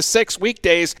 Open 8 to 6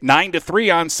 weekdays, 9 to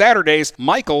 3 on Saturdays.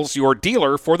 Michael's, your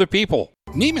dealer for the people.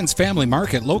 Neiman's Family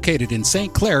Market, located in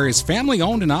St. Clair, is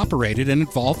family-owned and operated and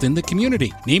involved in the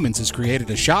community. Neiman's has created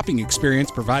a shopping experience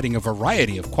providing a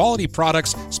variety of quality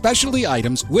products, specialty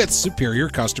items with superior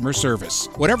customer service.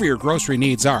 Whatever your grocery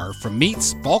needs are, from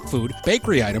meats, bulk food,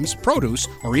 bakery items, produce,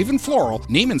 or even floral,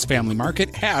 Neiman's Family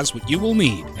Market has what you will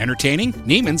need. Entertaining?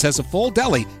 Neiman's has a full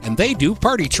deli, and they do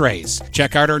party trays.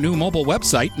 Check out our new mobile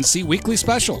website and see weekly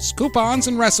specials, coupons,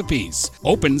 and recipes.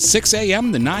 Open 6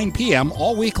 a.m. to 9 p.m.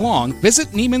 all week long. Visit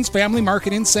Neiman's Family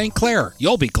Market in St. Clair.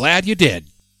 You'll be glad you did.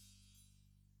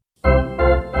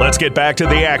 Let's get back to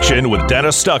the action with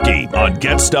Dennis Stuckey on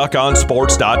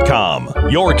GetStuckOnSports.com.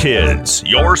 Your kids,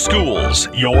 your schools,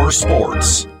 your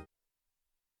sports.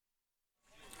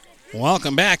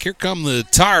 Welcome back. Here come the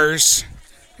Tars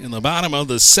in the bottom of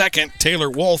the second. Taylor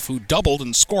Wolf, who doubled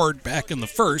and scored back in the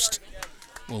first,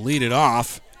 will lead it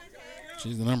off.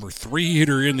 She's the number 3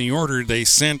 hitter in the order. They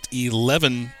sent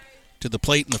 11 to the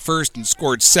plate in the first and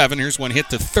scored 7. Here's one hit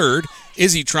to third.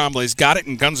 Izzy Tremblay's got it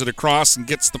and guns it across and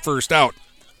gets the first out.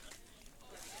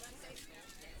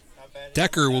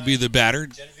 Decker will be the batter.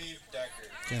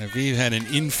 Genevieve had an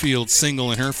infield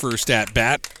single in her first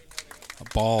at-bat. A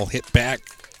ball hit back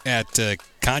at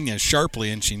Kanya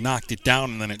sharply, and she knocked it down,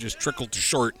 and then it just trickled to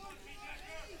short.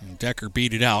 And Decker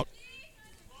beat it out.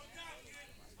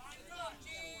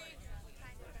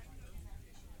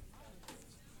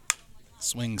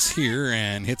 Swings here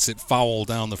and hits it foul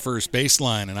down the first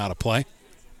baseline and out of play.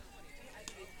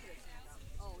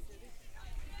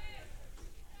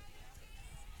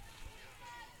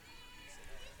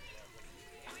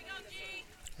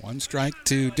 strike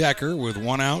to Decker with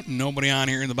one out and nobody on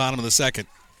here in the bottom of the second.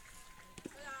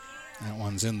 That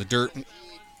one's in the dirt.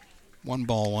 1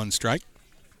 ball, 1 strike.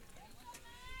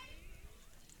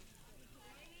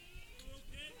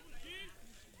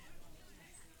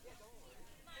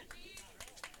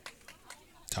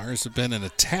 Tars have been in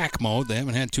attack mode. They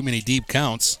haven't had too many deep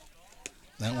counts.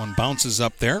 That one bounces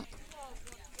up there.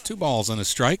 2 balls and a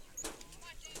strike.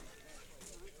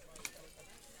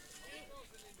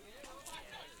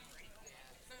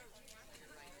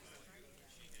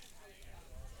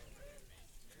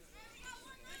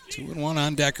 Two and one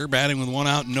on Decker, batting with 1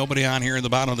 out and nobody on here in the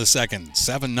bottom of the second.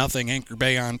 7-0 Anchor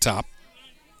Bay on top.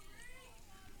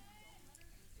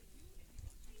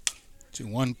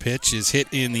 2-1 pitch is hit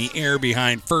in the air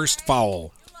behind first,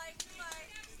 foul.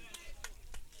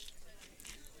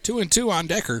 2-2 on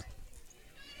Decker.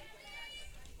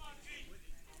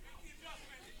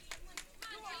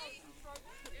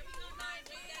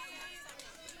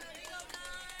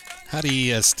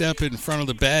 Huddy step in front of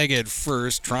the bag at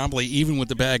first. Trombley even with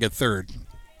the bag at third.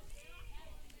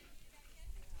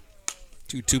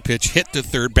 2-2 pitch hit to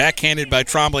third. Backhanded by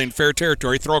Trombley in fair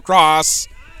territory. Throw across.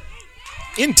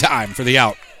 In time for the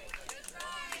out.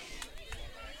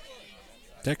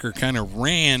 Decker kind of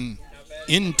ran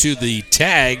into the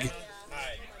tag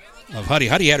of Huddy.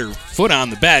 Huddy had her foot on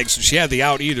the bag, so she had the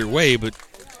out either way, but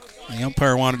the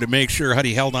umpire wanted to make sure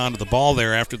Huddy held on to the ball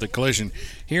there after the collision.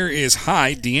 Here is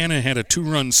Hyde. Deanna had a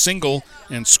 2-run single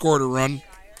and scored a run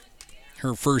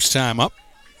her first time up.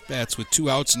 Bats with 2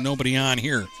 outs and nobody on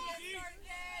here.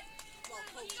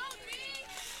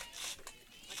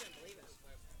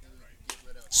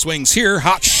 Swings here,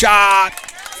 hot shot,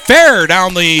 fair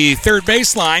down the third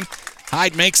baseline.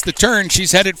 Hyde makes the turn.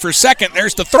 She's headed for second.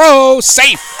 There's the throw,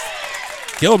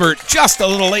 safe. Gilbert just a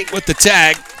little late with the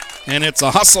tag, and it's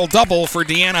a hustle double for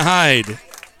Deanna Hyde.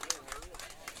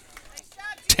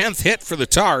 10th hit for the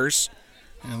Tars,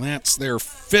 and that's their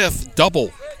 5th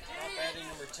double.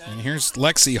 And here's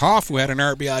Lexi Hoff, who had an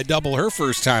RBI double her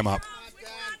first time up.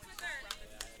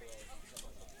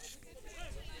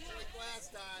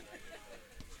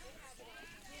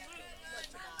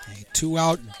 A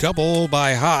 2-out double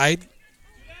by Hyde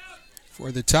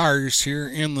for the Tars here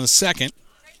in the second.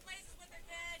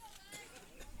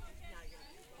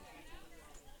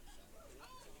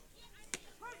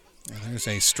 And there's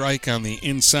a strike on the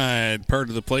inside part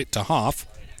of the plate to Hoff.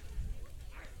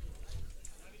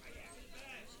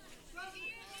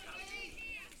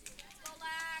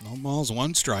 No balls,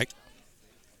 1 strike.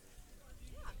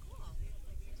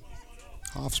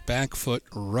 Hoff's back foot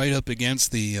right up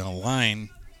against the line,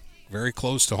 very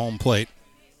close to home plate.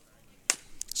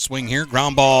 Swing here,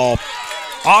 ground ball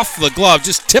off the glove,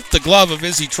 just tipped the glove of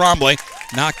Izzy Trombley,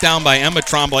 knocked down by Emma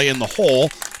Trombley in the hole,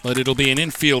 but it'll be an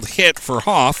infield hit for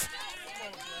Hoff.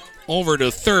 Over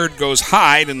to third goes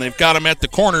Hyde, and they've got him at the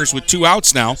corners with 2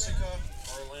 outs now.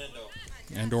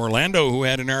 And Orlando, who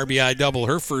had an RBI double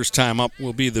her first time up,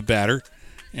 will be the batter.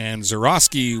 And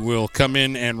Zarowski will come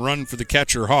in and run for the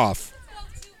catcher, Hoff.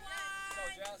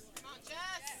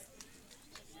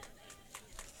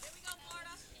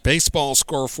 Baseball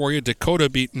score for you. Dakota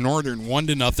beat Northern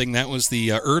 1-0. That was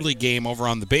the early game over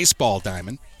on the baseball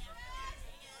diamond.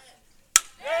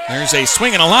 There's a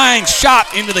swing and a line shot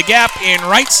into the gap in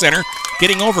right center.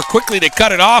 Getting over quickly to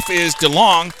cut it off is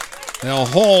DeLong. They'll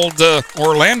hold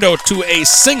Orlando to a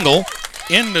single.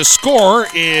 In to score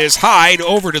is Hyde.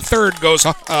 Over to third goes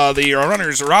the runner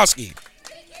Zarowski.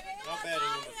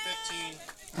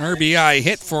 RBI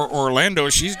hit for Orlando.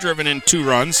 She's driven in 2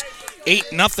 runs.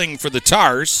 8-0 for the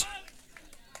Tars.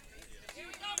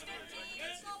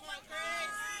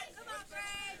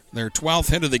 Their 12th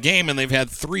hit of the game, and they've had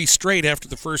 3 straight after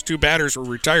the first 2 batters were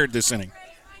retired this inning.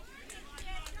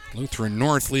 Lutheran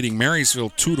North leading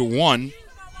Marysville 2-1.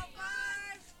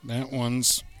 That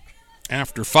one's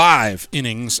after 5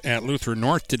 innings at Lutheran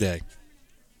North today.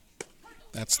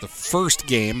 That's the first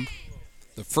game,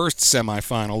 the first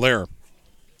semifinal there.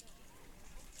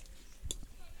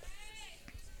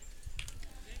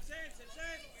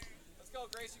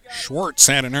 Schwartz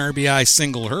had an RBI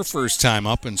single her first time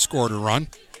up and scored a run.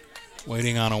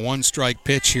 Waiting on a 1-strike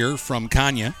pitch here from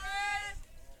Kanya.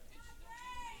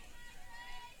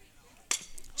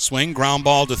 Swing, ground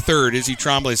ball to third. Izzy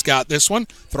Trombley's got this one.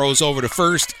 Throws over to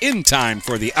first in time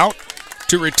for the out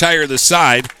to retire the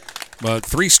side. But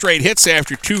 3 straight hits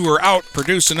after 2 are out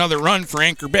produce another run for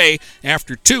Anchor Bay.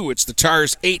 After 2, it's the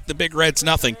Tars 8, the Big Reds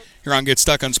nothing. Here on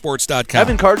GetStuckOnSports.com.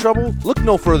 Having car trouble? Look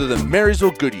no further than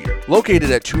Marysville Goodyear. Located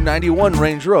at 291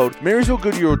 Range Road, Marysville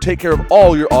Goodyear will take care of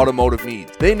all your automotive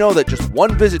needs. They know that just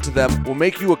one visit to them will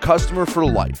make you a customer for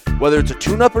life. Whether it's a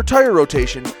tune-up or tire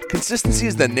rotation, consistency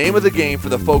is the name of the game for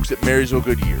the folks at Marysville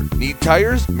Goodyear. Need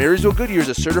tires? Marysville Goodyear is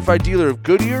a certified dealer of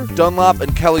Goodyear, Dunlop,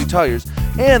 and Kelly tires,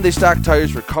 and they stock tires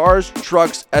for cars,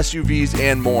 trucks, SUVs,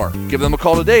 and more. Give them a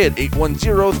call today at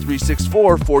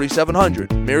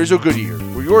 810-364-4700. Marysville Goodyear,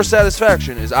 where your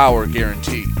satisfaction is our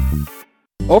guarantee.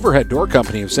 Overhead Door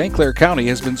Company of St. Clair County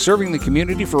has been serving the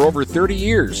community for over 30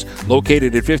 years.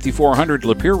 Located at 5400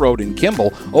 Lapeer Road in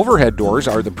Kimball, Overhead Doors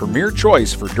are the premier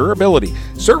choice for durability,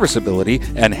 serviceability,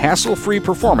 and hassle-free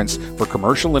performance for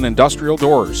commercial and industrial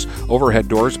doors. Overhead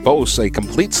Doors boasts a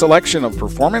complete selection of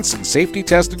performance and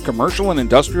safety-tested commercial and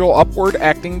industrial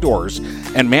upward-acting doors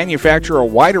and manufacture a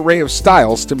wide array of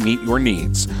styles to meet your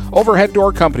needs. Overhead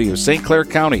Door Company of St. Clair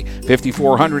County,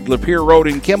 5400 Lapeer Road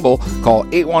in Kimball. Call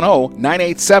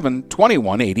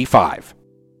 810-987-2185.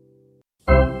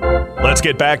 Let's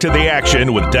get back to the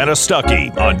action with Dennis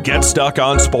Stuckey on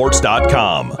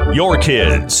GetStuckOnSports.com. Your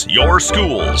kids, your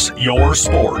schools, your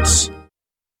sports.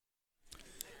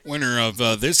 Winner of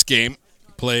this game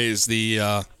plays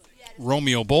the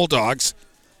Romeo Bulldogs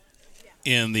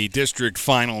in the district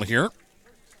final here.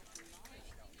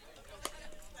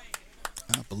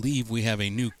 I believe we have a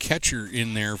new catcher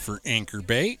in there for Anchor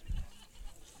Bay.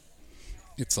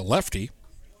 It's a lefty.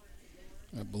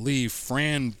 I believe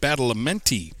Fran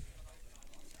Badalamenti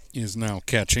is now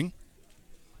catching.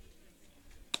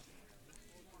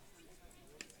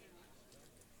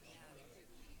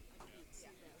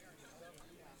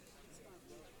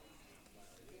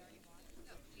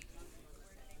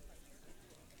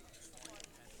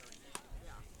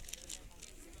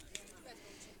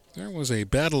 There was a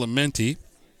Badalamenti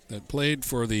that played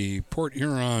for the Port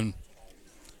Huron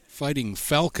Fighting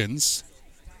Falcons,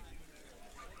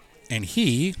 and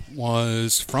he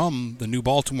was from the New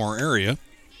Baltimore area,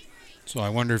 so I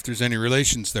wonder if there's any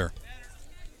relations there.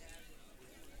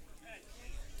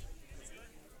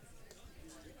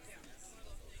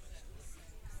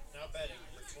 Now batting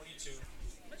for 22,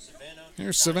 Savannah.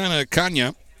 Here's Savannah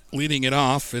Kanya leading it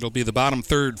off. It'll be the bottom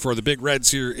third for the Big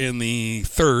Reds here in the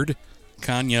third.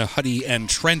 Kanya, Huddy, and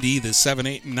Trendy, the 7,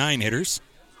 8, and 9 hitters.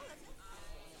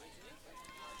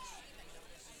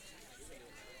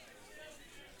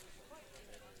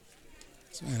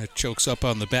 Savannah chokes up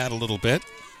on the bat a little bit.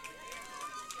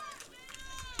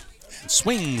 And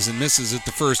swings and misses at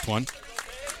the first one.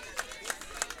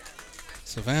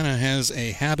 Savannah has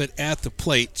a habit at the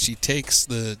plate. She takes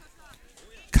the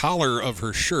collar of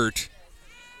her shirt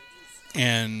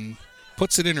and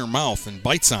puts it in her mouth and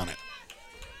bites on it.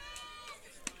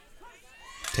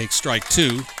 Takes strike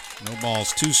 2. No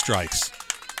balls, 2 strikes.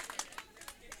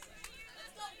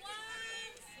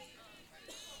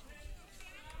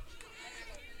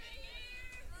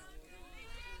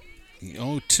 The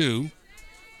 0-2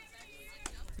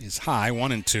 is high,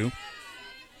 1-2.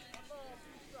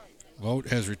 Vogt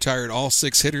has retired all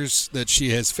 6 hitters that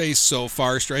she has faced so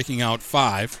far, striking out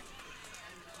 5.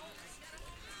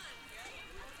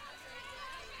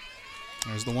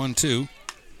 There's the 1-2.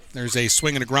 There's a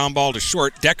swing and a ground ball to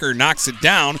short. Decker knocks it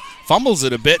down, fumbles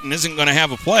it a bit, and isn't going to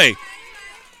have a play.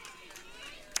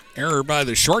 Error by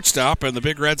the shortstop, and the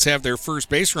Big Reds have their first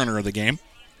base runner of the game.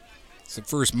 It's the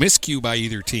first miscue by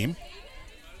either team.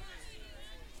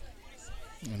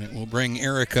 And it will bring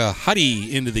Erica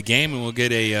Huddy into the game, and we'll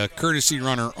get a courtesy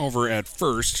runner over at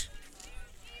first.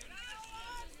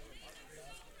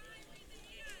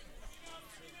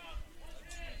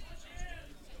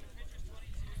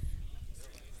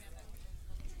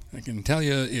 I can tell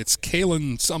you it's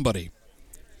Kalen somebody,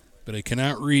 but I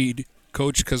cannot read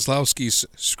Coach Kozlowski's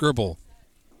scribble.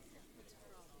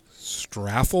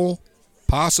 Straffel,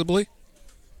 possibly?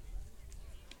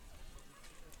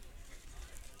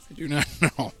 I do not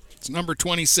know. It's number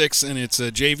 26, and it's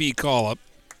a JV call-up.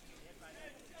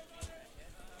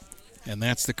 And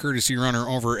that's the courtesy runner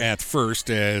over at first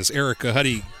as Erica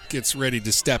Huddy gets ready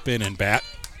to step in and bat.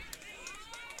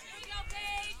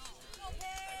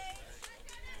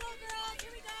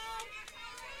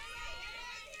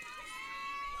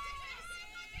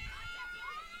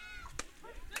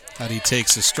 Huddy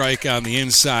takes a strike on the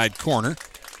inside corner.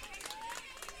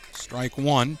 Strike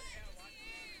 1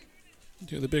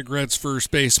 to the Big Reds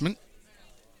first baseman.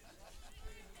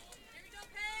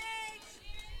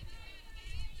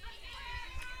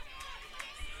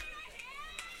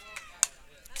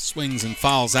 Swings and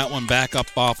fouls that one back up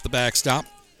off the backstop.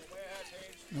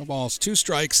 No balls, 2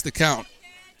 strikes, the count.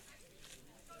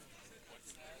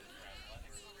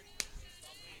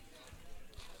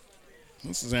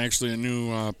 This is actually a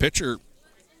new pitcher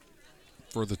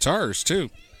for the Tars, too.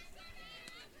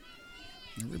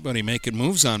 Everybody making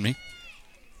moves on me.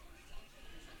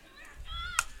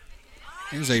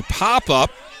 Here's a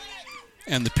pop-up,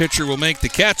 and the pitcher will make the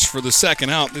catch for the second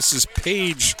out. This is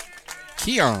Paige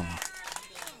Huron.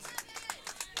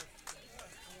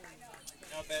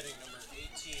 Now batting number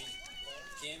 18,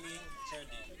 Cami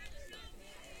Trendy.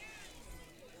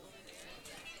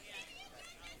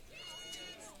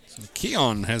 So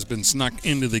Keon has been snuck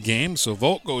into the game, so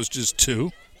Volt goes just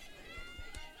 2.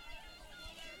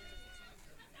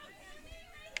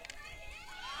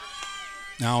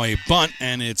 Now a bunt,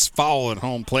 and it's foul at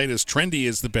home plate as Trendy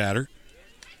is the batter.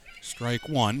 Strike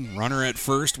 1. Runner at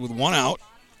first with 1 out.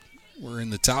 We're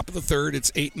in the top of the third. It's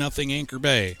 8-0 Anchor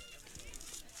Bay.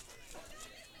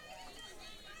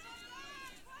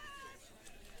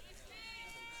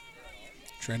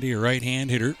 Trendy, a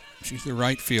right-hand hitter. She's the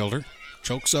right fielder.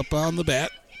 Chokes up on the bat.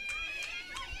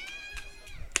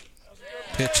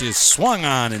 Pitch is swung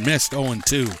on and missed,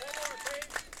 0-2.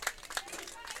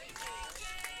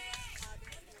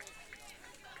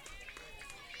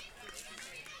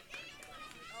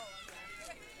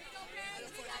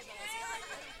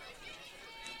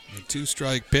 A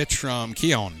 2-strike pitch from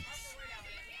Keon.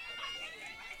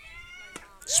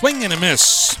 Swing and a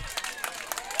miss.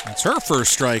 That's her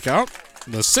first strikeout.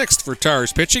 The 6th for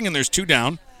Tars pitching, and there's 2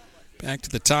 down. Back to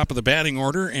the top of the batting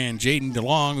order, and Jaden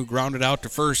DeLong, who grounded out to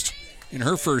first in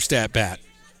her first at-bat.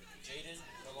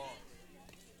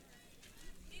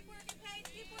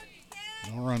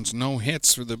 No runs, no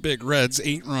hits for the Big Reds.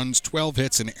 8 runs, 12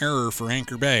 hits, an error for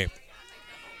Anchor Bay.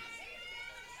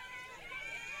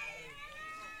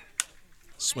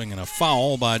 Swinging a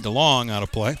foul by DeLong out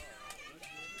of play.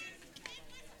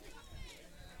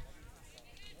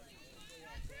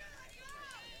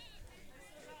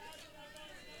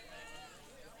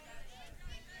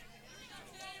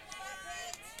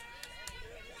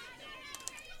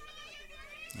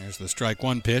 There's the strike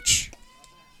 1 pitch.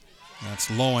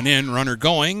 That's low and in. Runner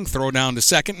going. Throw down to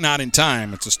second. Not in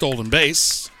time. It's a stolen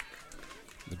base.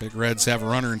 The Big Reds have a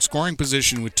runner in scoring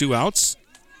position with 2 outs.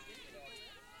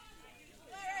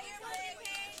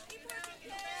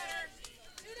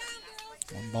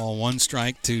 One ball, 1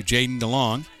 strike to Jaden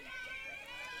DeLong.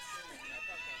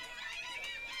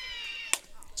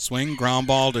 Swing, ground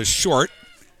ball to short.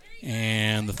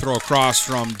 And the throw across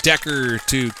from Decker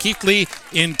to Keithley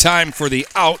in time for the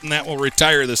out, and that will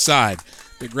retire the side.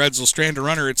 Big Reds will strand a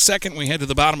runner at second. We head to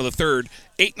the bottom of the third.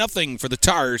 8-0 for the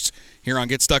Tars here on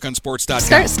GetStuckOnSports.com.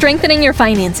 Start strengthening your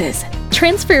finances.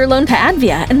 Transfer your loan to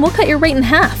Advia, and we'll cut your rate in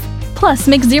half. Plus,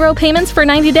 make 0 payments for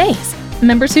 90 days.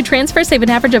 Members who transfer save an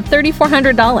average of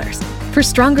 $3,400. For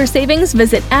stronger savings,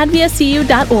 visit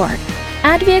adviacu.org.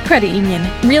 Advia Credit Union.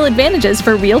 Real advantages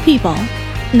for real people.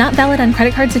 Not valid on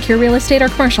credit card, secure real estate, or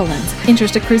commercial loans.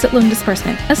 Interest accrues at loan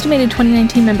disbursement. Estimated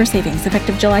 2019 member savings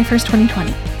effective July 1st,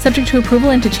 2020. Subject to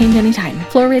approval and to change anytime.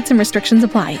 Floor rates and restrictions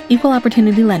apply. Equal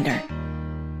opportunity lender.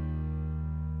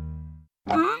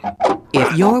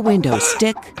 If your windows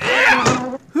stick,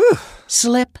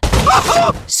 slip,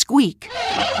 squeak,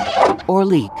 or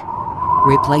leak,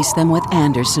 replace them with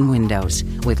Andersen windows.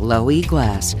 With low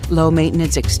E-glass,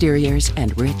 low-maintenance exteriors,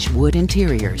 and rich wood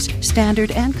interiors,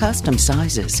 standard and custom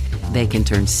sizes, they can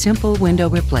turn simple window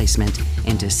replacement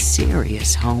into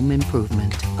serious home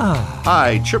improvement.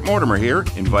 Hi, Chip Mortimer here,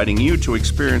 inviting you to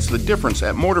experience the difference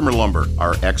at Mortimer Lumber.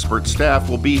 Our expert staff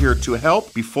will be here to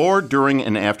help before, during,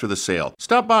 and after the sale.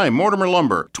 Stop by Mortimer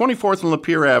Lumber, 24th and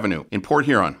Lapeer Avenue in Port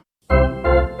Huron.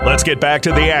 Let's get back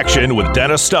to the action with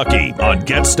Dennis Stuckey on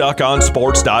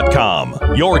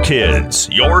GetStuckOnSports.com. Your kids,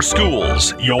 your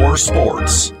schools, your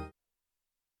sports.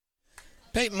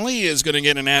 Peyton Lee is going to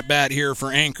get an at-bat here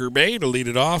for Anchor Bay to lead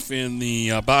it off in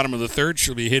the bottom of the third.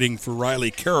 She'll be hitting for Riley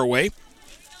Caraway.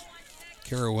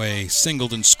 Caraway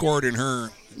singled and scored in her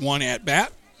 1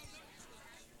 at-bat.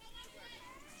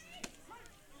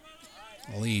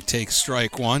 Lee takes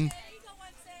strike 1.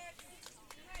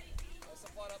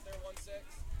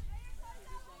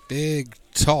 Big,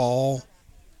 tall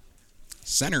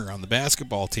center on the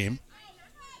basketball team.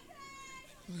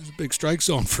 There's a big strike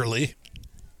zone for Lee.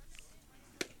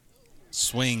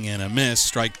 Swing and a miss,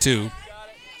 strike 2.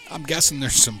 I'm guessing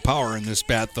there's some power in this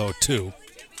bat, though, too.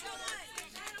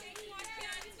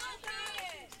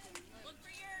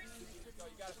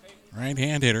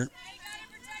 Right-hand hitter.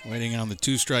 Waiting on the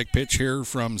 2-strike pitch here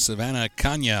from Savannah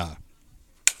Kanya.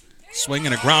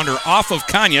 Swinging a grounder off of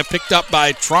Kanya, picked up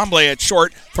by Tremblay at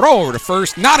short. Throw over to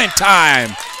first, not in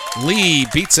time. Lee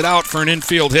beats it out for an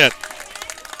infield hit.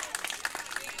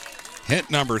 Hit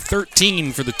number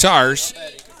 13 for the Tars.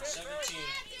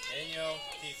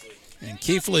 And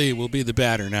Keefley will be the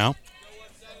batter now.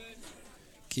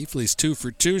 Keefley's 2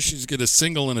 for 2. She's got a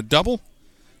single and a double.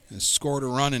 Has scored a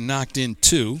run and knocked in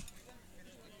 2.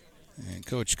 And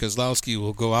Coach Kozlowski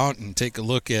will go out and take a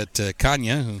look at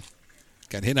Kanya, who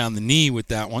got hit on the knee with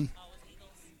that one.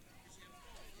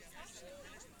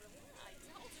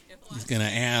 He's going to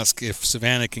ask if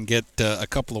Savannah can get a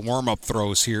couple of warm-up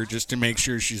throws here just to make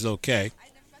sure she's okay.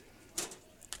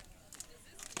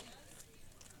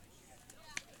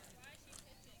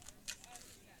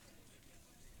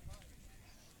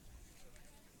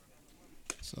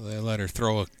 So they let her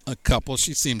throw a couple.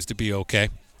 She seems to be okay.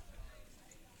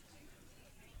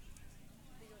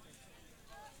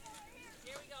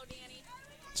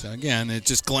 So again, it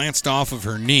just glanced off of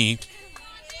her knee.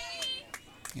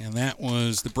 And that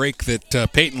was the break that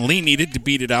Peyton Lee needed to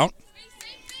beat it out.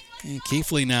 And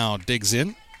Keefley now digs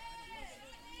in.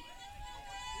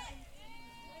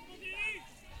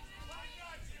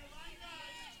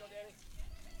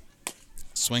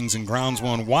 Swings and grounds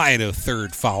one wide, a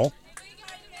third foul.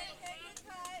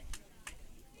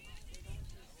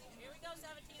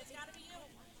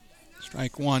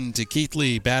 Strike one to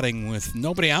Keithley, batting with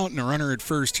nobody out and a runner at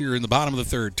first here in the bottom of the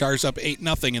third. Tars up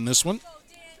 8-0 in this one.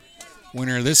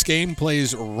 Winner of this game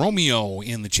plays Romeo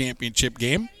in the championship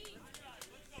game.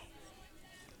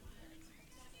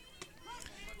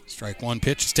 Strike one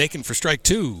pitch is taken for strike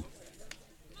two.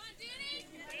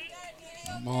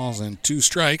 No balls and 2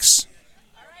 strikes.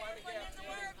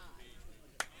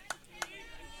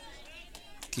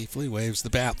 Keefley waves the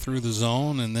bat through the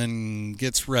zone and then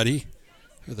gets ready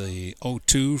for the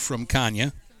 0-2 from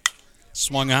Kanya.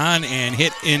 Swung on and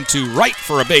hit into right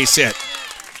for a base hit.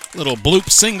 Little bloop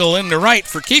single into right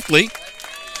for Keefley.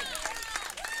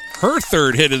 Her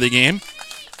third hit of the game.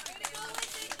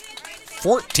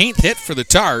 14th hit for the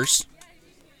Tars.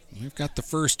 We've got the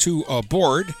first 2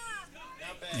 aboard.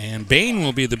 And Bain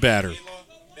will be the batter.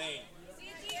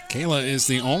 Kayla is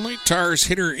the only Tars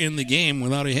hitter in the game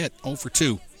without a hit. 0 for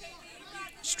 2.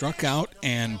 Struck out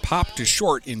and popped to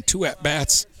short in 2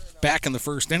 at-bats back in the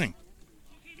first inning.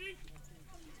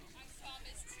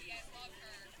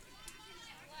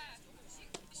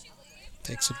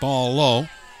 Takes the ball low.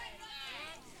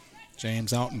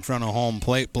 James out in front of home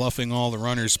plate, bluffing all the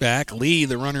runners back. Lee,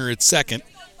 the runner at second.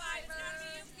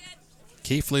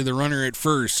 Keefley, the runner at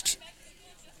first.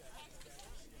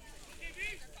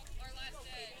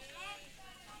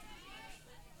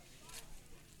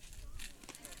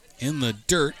 In the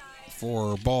dirt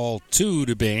for ball 2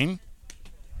 to Bain.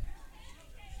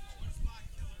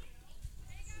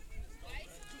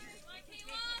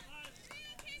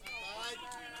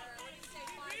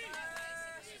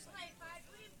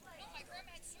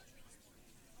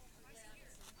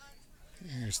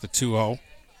 Here's the 2-0.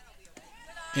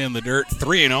 In the dirt,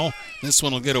 3-0. This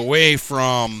one will get away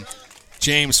from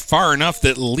James far enough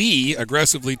that Lee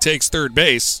aggressively takes third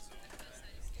base.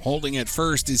 Holding at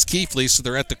first is Keefley, so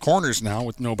they're at the corners now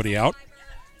with nobody out.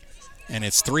 And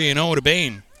it's 3-0 to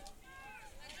Bain.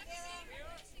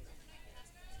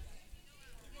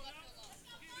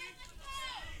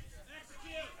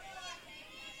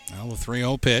 Now the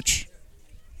 3-0 pitch.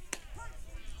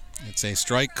 It's a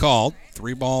strike called.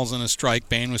 3 balls and a strike.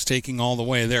 Bain was taking all the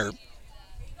way there.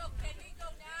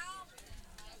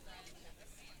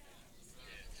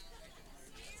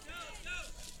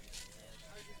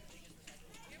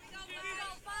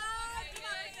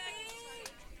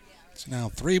 So now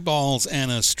 3 balls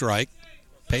and a strike.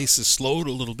 Pace is slowed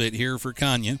a little bit here for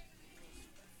Kanya.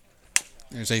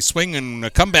 There's a swing and a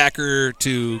comebacker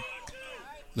to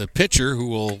the pitcher, who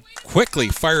will quickly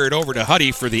fire it over to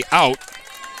Huddy for the out.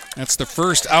 That's the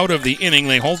first out of the inning.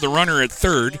 They hold the runner at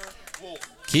third.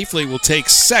 Keefley will take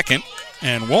second,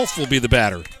 and Wolf will be the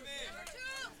batter.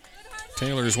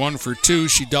 Taylor's 1 for 2.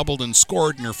 She doubled and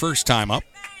scored in her first time up.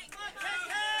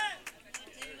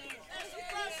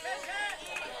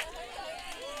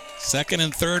 Second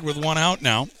and third with 1 out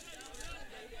now.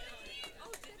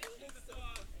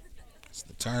 So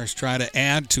the Tars try to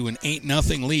add to an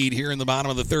 8-0 lead here in the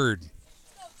bottom of the third.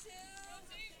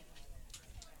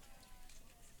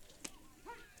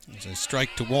 There's a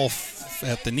strike to Wolf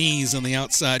at the knees on the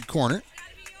outside corner.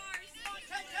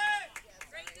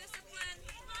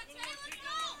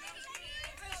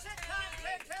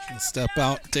 She'll step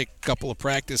out, take a couple of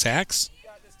practice hacks,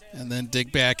 and then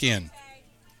dig back in.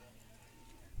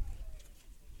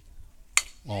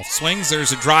 Wolf swings.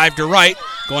 There's a drive to right.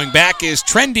 Going back is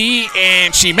Trendy,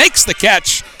 and she makes the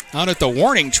catch out at the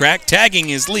warning track. Tagging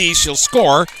is Lee. She'll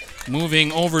score.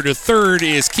 Moving over to third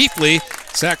is Keepley.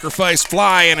 Sacrifice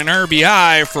fly and an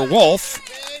RBI for Wolf.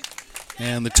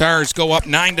 And the Tars go up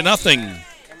 9-0.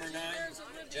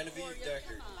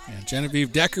 And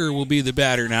Genevieve Decker will be the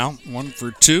batter now. 1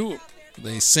 for 2.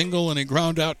 They single and a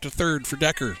ground out to third for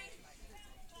Decker.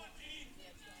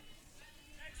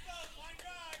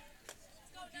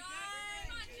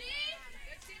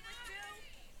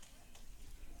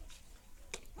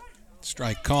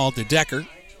 Strike called to Decker.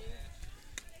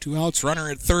 2 outs, runner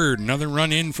at third. Another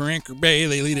run in for Anchor Bay.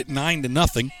 They lead it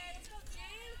 9-0.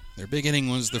 Their big inning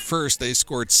was the first. They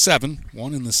scored 7.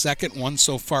 1 in the second, 1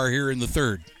 so far here in the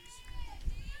third.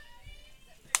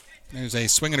 There's a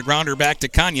swing and a grounder back to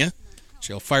Kanya.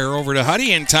 She'll fire over to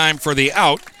Huddy in time for the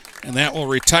out, and that will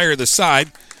retire the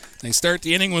side. They start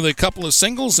the inning with a couple of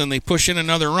singles, and they push in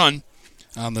another run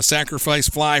on the sacrifice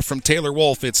fly from Taylor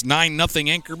Wolf. It's 9-0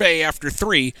 Anchor Bay after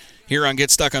 3 here on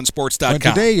GetStuckOnSports.com. When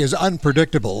today is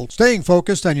unpredictable, staying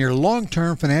focused on your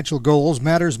long-term financial goals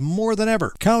matters more than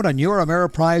ever. Count on your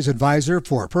Ameriprise advisor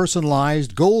for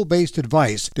personalized, goal-based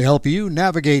advice to help you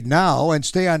navigate now and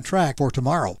stay on track for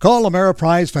tomorrow. Call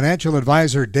Ameriprise financial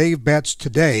advisor Dave Betts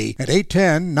today at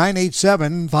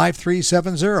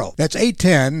 810-987-5370. That's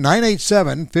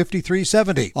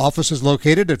 810-987-5370. Office is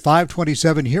located at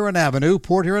 527 Huron Avenue,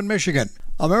 Port Huron, Michigan.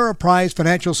 Ameriprise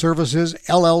Financial Services,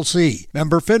 LLC.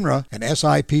 Member FINRA and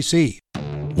SIPC.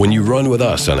 When you run with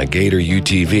us on a Gator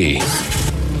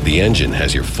UTV, the engine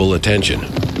has your full attention.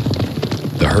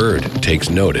 The herd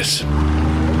takes notice.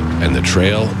 And the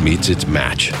trail meets its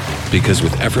match. Because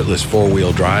with effortless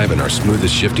four-wheel drive and our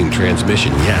smoothest shifting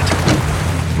transmission yet,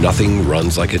 nothing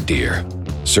runs like a deer.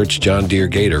 Search John Deere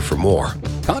Gator for more.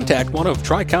 Contact one of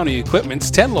Tri-County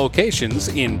Equipment's 10 locations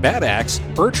in Bad Axe,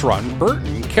 Birch Run,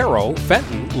 Burton, Caro,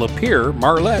 Fenton, Lapeer,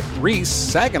 Marlette, Reese,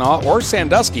 Saginaw, or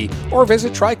Sandusky, or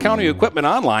visit Tri-County Equipment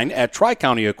online at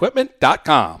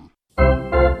tricountyequipment.com.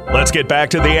 Let's get back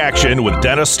to the action with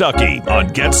Dennis Stuckey on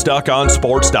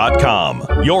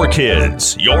GetStuckOnSports.com. Your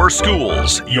kids, your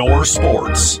schools, your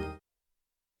sports.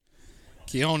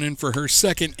 Keown in for her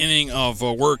second inning of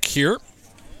work here.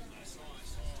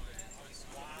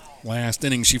 Last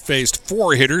inning, she faced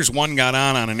 4 hitters. 1 got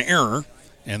on an error,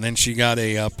 and then she got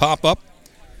a pop-up,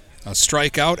 a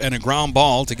strikeout, and a ground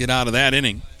ball to get out of that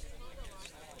inning.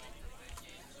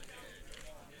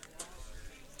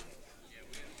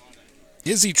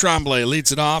 Izzy Tremblay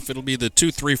leads it off. It'll be the 2,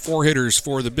 3, 4 hitters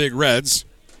for the Big Reds.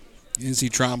 Izzy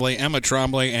Tremblay, Emma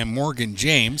Tremblay, and Morgan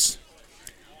James.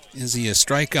 Izzy a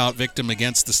strikeout victim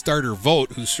against the starter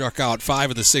Vogt, who struck out 5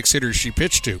 of the 6 hitters she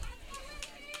pitched to.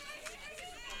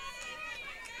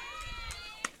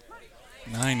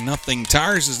 9-0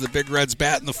 Tars as the Big Reds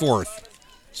bat in the 4th.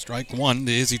 Strike 1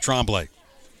 to Izzy Tremblay.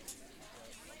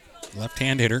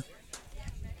 Left-hand hitter.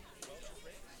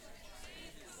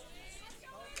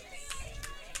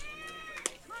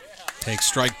 Takes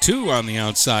strike 2 on the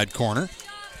outside corner.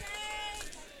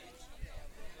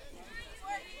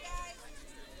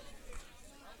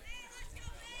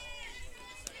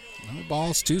 No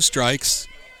balls, 2 strikes.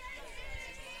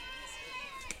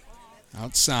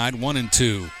 Outside, 1 and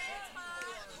 2.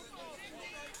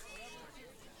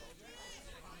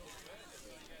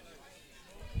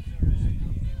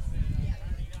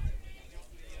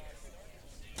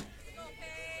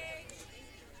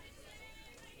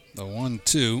 The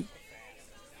 1-2.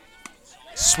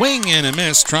 Swing and a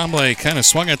miss. Tremblay kind of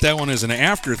swung at that one as an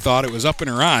afterthought. It was up in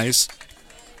her eyes.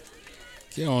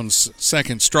 Keown's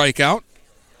second strikeout.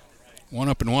 1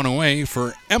 up and 1 away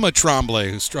for Emma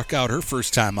Tremblay, who struck out her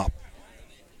first time up.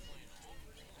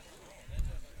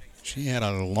 She had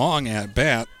a long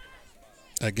at-bat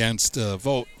against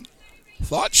Vogt.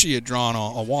 Thought she had drawn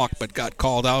a walk, but got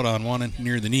called out on one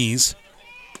near the knees.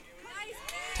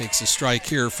 Takes a strike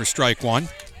here for strike 1.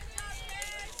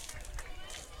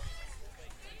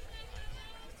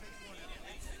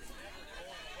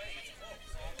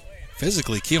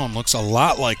 Physically, Keown looks a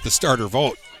lot like the starter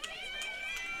Vogt.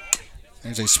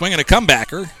 There's a swing and a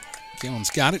comebacker.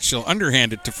 Keown's got it. She'll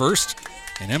underhand it to first.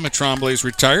 And Emma Tremblay's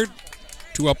retired.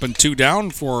 2 up and 2 down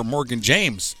for Morgan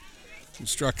James, who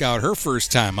struck out her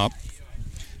first time up.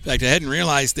 In fact, I hadn't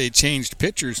realized they changed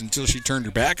pitchers until she turned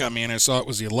her back on me, and I saw it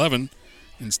was 11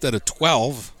 instead of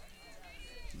 12.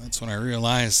 That's when I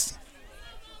realized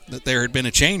that there had been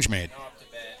a change made.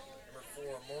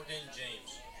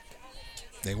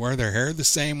 They wear their hair the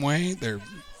same way. They're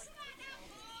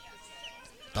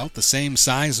about the same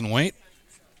size and weight.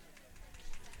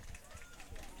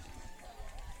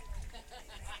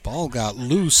 Ball got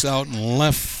loose out in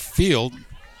left field. I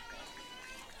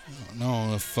don't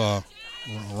know if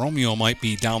Romeo might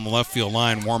be down the left field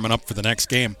line warming up for the next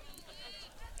game.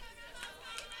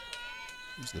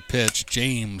 Here's the pitch.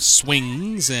 James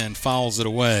swings and fouls it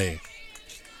away.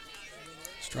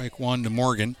 Strike one to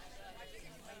Morgan.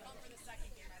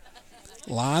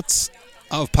 Lots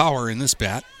of power in this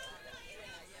bat.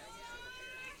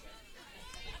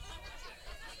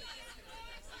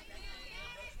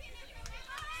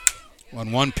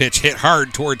 One pitch hit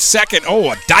hard towards second. Oh,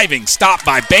 a diving stop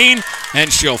by Bain,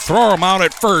 and she'll throw him out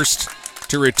at first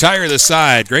to retire the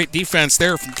side. Great defense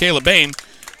there from Kayla Bain.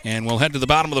 And we'll head to the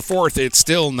bottom of the fourth. It's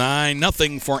still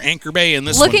 9-0 for Anchor Bay in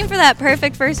this one. Looking for that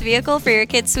perfect first vehicle for your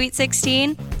kid's Sweet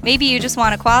 16? Maybe you just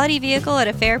want a quality vehicle at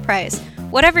a fair price.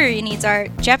 Whatever your needs are,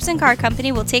 Jepson Car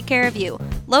Company will take care of you.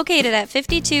 Located at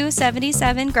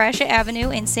 5277 Gratiot Avenue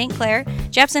in St. Clair,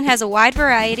 Jepson has a wide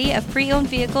variety of pre-owned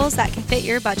vehicles that can fit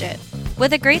your budget.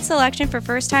 With a great selection for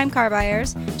first-time car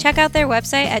buyers, check out their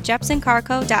website at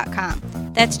jepsoncarco.com.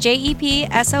 That's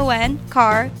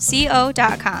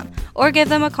JEPSON-CAR-CO.com. Or give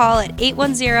them a call at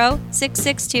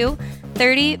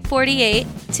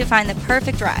 810-662-3048 to find the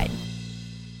perfect ride.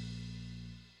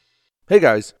 Hey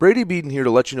guys, Brady Beaton here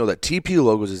to let you know that TP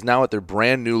Logos is now at their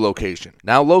brand new location.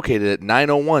 Now located at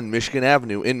 901 Michigan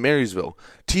Avenue in Marysville,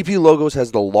 TP Logos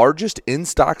has the largest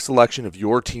in-stock selection of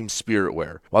your team's spirit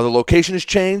wear. While the location has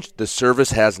changed, the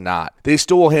service has not. They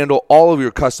still will handle all of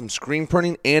your custom screen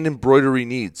printing and embroidery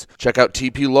needs. Check out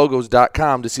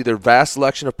tplogos.com to see their vast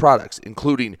selection of products,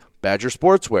 including Badger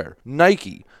Sportswear,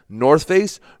 Nike, North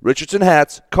Face, Richardson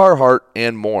hats, Carhartt,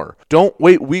 and more. Don't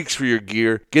wait weeks for your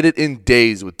gear. Get it in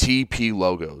days with TP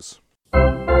Logos.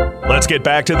 Let's get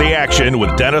back to the action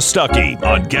with Dennis Stuckey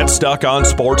on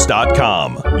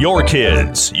GetStuckOnSports.com. Your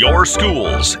kids, your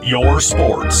schools, your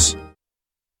sports.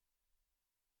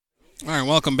 All right,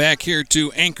 welcome back here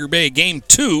to Anchor Bay. Game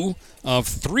 2 of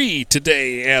 3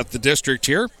 today at the district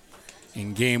here.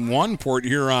 In Game 1, Port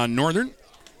Huron Northern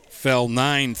fell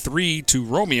 9-3 to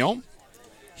Romeo.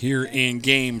 Here in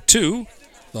Game 2,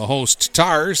 the host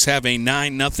Tars have a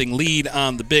 9-0 lead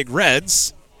on the Big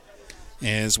Reds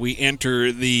as we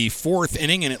enter the fourth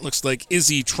inning, and it looks like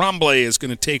Izzy Tremblay is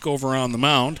going to take over on the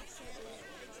mound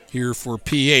here for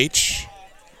PH.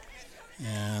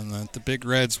 And the Big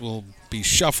Reds will be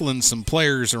shuffling some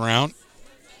players around.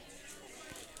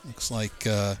 Looks like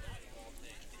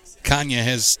Kanya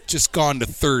has just gone to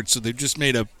third, so they've just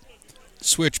made a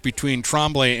switch between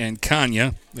Tremblay and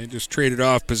Kanya. They just traded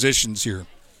off positions here.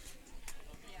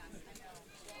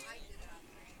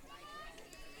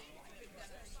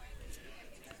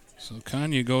 So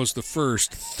Kanya goes the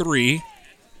first 3.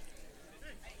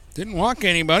 Didn't walk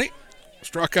anybody.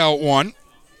 Struck out 1.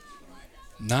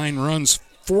 9 runs,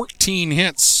 14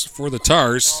 hits for the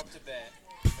Tars.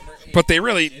 But they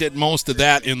really did most of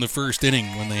that in the first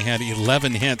inning when they had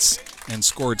 11 hits and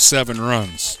scored 7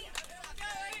 runs.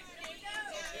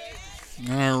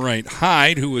 All right,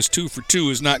 Hyde, who was 2 for 2,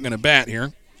 is not going to bat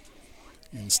here.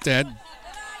 Instead,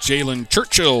 Jalen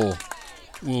Churchill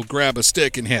will grab a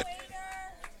stick and hit.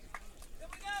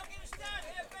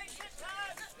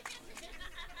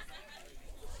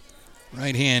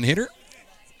 Right-hand hitter.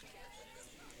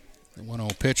 The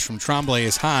 1-0 pitch from Tremblay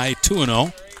is high,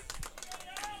 2-0.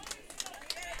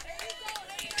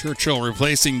 Churchill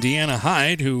replacing Deanna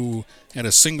Hyde, who had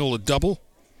a single, a double.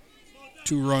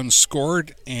 2 runs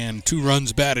scored and 2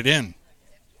 runs batted in.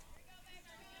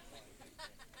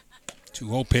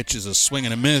 2-0 pitch is a swing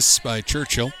and a miss by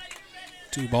Churchill.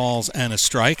 2 balls and a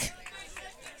strike.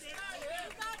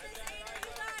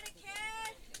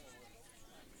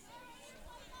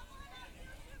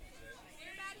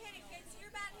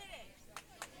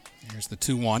 Here's the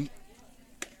 2-1.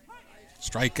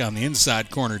 Strike on the inside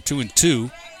corner,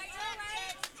 2-2.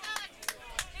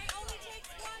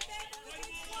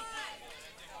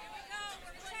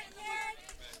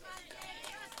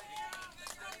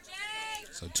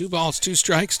 So 2 balls, 2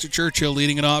 strikes to Churchill,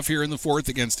 leading it off here in the fourth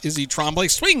against Izzy Tremblay.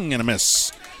 Swing and a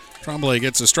miss. Tremblay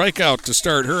gets a strikeout to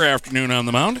start her afternoon on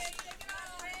the mound.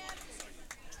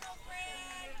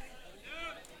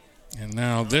 And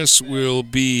now this will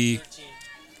be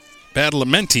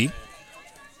Badalamenti.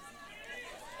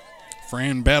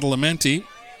 Fran Badalamenti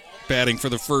batting for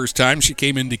the first time. She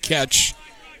came in to catch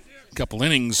a couple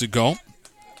innings ago.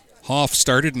 Hoff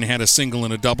started and had a single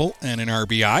and a double and an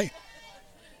RBI.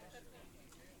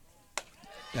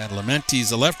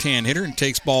 Badalamenti's a left-hand hitter and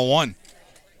takes ball 1.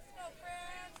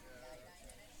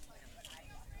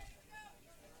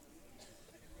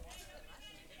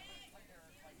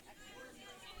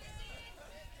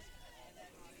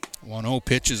 One 1-0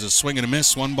 pitch is a swing and a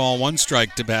miss. 1 ball, 1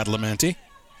 strike to Badalamenti.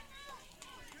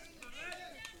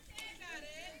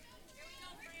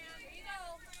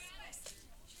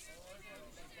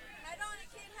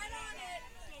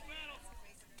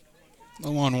 The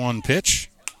 1-1 pitch.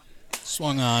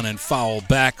 Swung on and fouled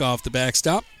back off the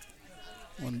backstop.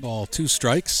 1 ball, 2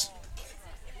 strikes.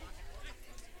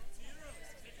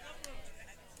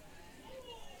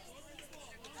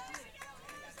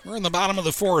 We're in the bottom of the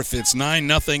 4th. It's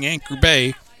 9-0 Anchor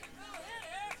Bay.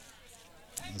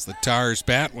 As the Tars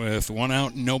bat with 1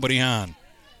 out and nobody on.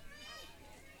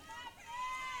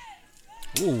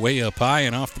 Ooh, way up high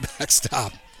and off the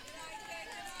backstop.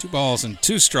 2 balls and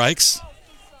 2 strikes.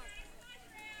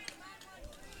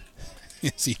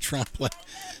 Izzy Trombley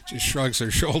just shrugs her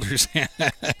shoulders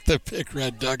at the Big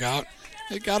Red dugout.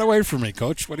 It got away from me,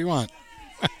 Coach. What do you want?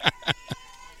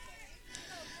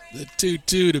 The 2-2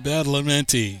 to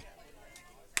Badalamenti.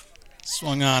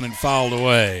 Swung on and fouled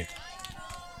away.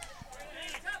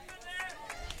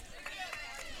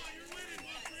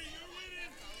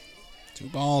 Two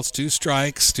balls, 2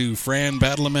 strikes to Fran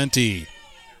Badalamenti.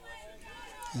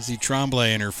 Izzy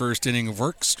Trombley in her first inning of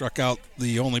work struck out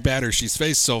the only batter she's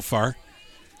faced so far.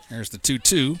 There's the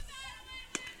 2-2.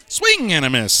 Swing and a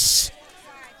miss.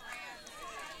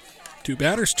 2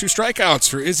 batters, 2 strikeouts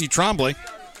for Izzy Trombley.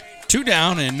 2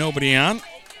 down and nobody on.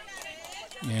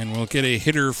 And we'll get a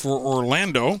hitter for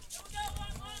Orlando.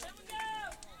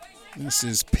 This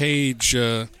is Paige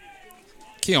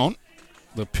Keown,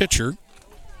 the pitcher.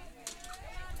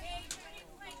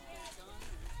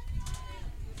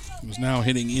 Who's now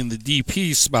hitting in the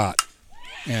DP spot.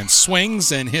 And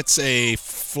swings and hits a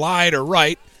fly to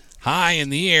right, high in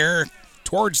the air,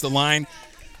 towards the line.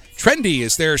 Trendy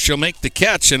is there. She'll make the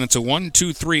catch, and it's a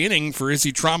 1-2-3 inning for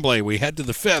Izzy Trombley. We head to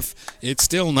the 5th. It's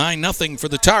still 9-0 for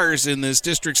the Tars in this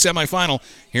district semifinal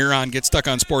here on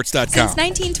GetStuckOnSports.com. Since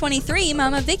 1923,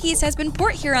 Mama Vicky's has been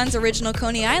Port Huron's original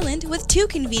Coney Island with 2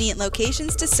 convenient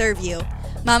locations to serve you.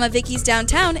 Mama Vicky's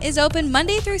downtown is open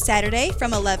Monday through Saturday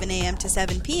from 11 a.m. to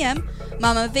 7 p.m.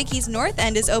 Mama Vicky's North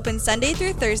End is open Sunday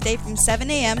through Thursday from 7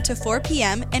 a.m. to 4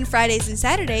 p.m. and Fridays and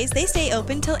Saturdays they stay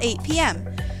open till 8 p.m.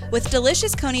 With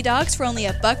delicious Coney dogs for only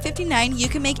 $1.59, you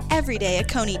can make every day a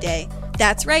Coney day.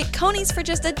 That's right, Coney's for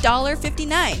just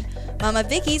 $1.59. Mama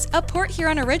Vicky's, a Port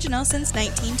Huron original since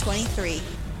 1923.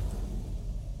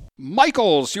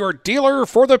 Michael's, your dealer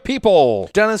for the people.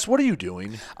 Dennis, what are you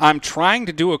doing? I'm trying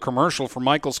to do a commercial for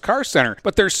Michael's Car Center,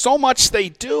 but there's so much they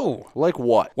do. Like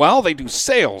what? Well, they do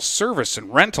sales, service,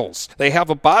 and rentals. They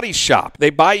have a body shop. They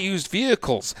buy used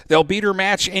vehicles. They'll beat or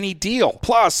match any deal.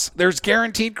 Plus, there's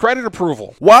guaranteed credit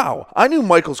approval. Wow, I knew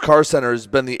Michael's Car Center has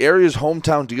been the area's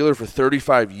hometown dealer for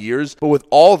 35 years, but with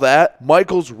all that,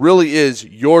 Michael's really is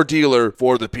your dealer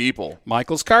for the people.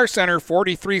 Michael's Car Center,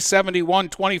 4371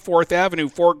 24th Avenue,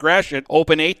 Fort Gratiot,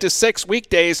 open 8 to 6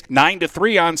 weekdays, 9 to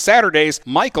 3 on Saturdays.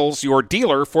 Michael's, your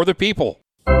dealer for the people.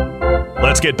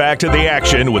 Let's get back to the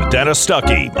action with Dennis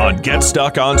Stuckey on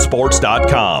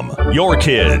GetStuckOnSports.com. Your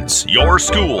kids, your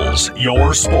schools,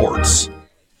 your sports.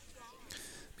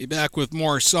 Be back with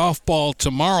more softball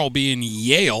tomorrow. Be in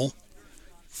Yale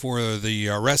for the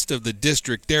rest of the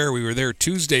district there. We were there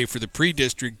Tuesday for the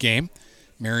pre-district game.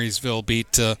 Marysville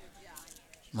beat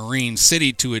Marine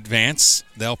City to advance.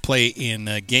 They'll play in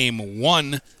Game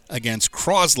 1 against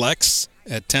Croslex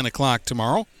at 10 o'clock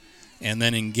tomorrow. And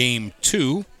then in Game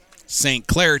 2, St.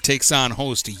 Clair takes on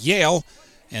host Yale.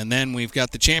 And then we've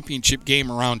got the championship game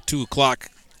around 2 o'clock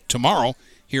tomorrow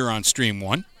here on Stream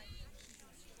 1.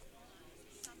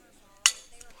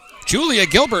 Julia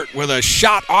Gilbert with a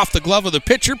shot off the glove of the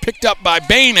pitcher, picked up by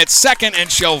Bain at second,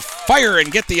 and she'll fire and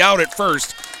get the out at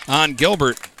first on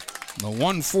Gilbert. The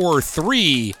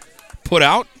 1-4-3 put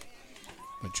out,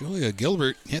 but Julia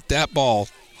Gilbert hit that ball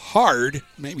hard,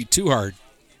 maybe too hard,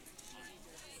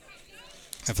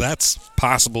 if that's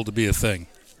possible to be a thing.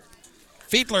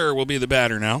 Fiedler will be the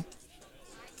batter now.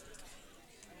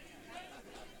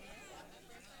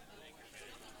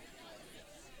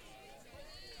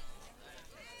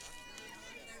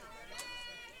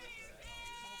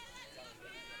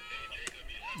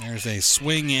 There's a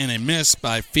swing and a miss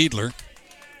by Fiedler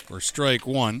for strike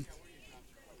 1.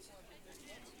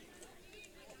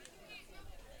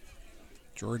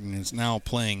 Jordan is now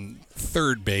playing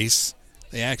third base.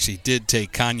 They actually did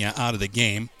take Kanya out of the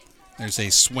game. There's a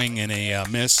swing and a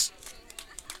miss.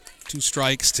 2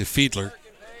 strikes to Fiedler.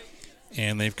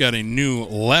 And they've got a new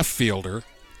left fielder,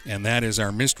 and that is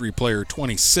our mystery player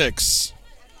 26,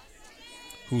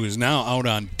 who is now out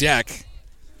on deck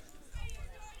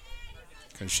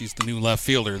because she's the new left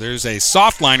fielder. There's a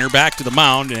soft liner back to the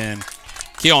mound, and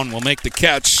Keown will make the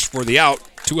catch for the out.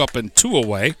 2 up and 2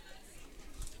 away.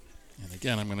 And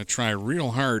again, I'm going to try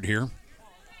real hard here.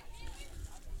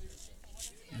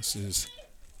 This is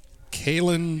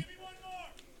Kaylin.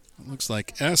 It looks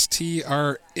like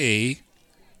S-T-R-A,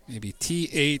 maybe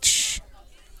T-H-E-L,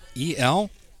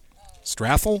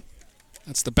 Strathel.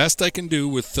 That's the best I can do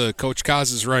with Coach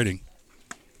Kaz's writing.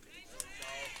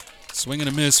 Swing and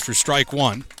a miss for strike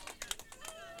one.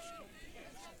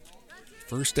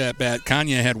 First at-bat,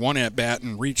 Kanya had one at-bat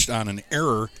and reached on an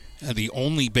error, the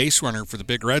only base runner for the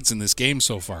Big Reds in this game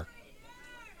so far.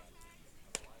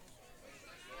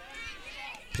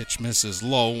 Pitch misses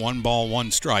low, 1 ball,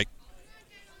 1 strike.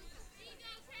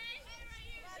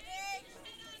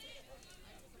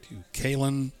 To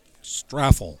Kalen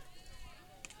Straffel.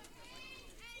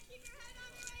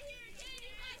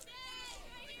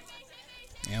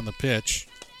 And the pitch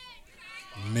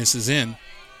misses in.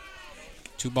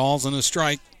 2 balls and a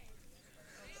strike.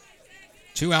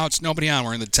 2 outs, nobody on.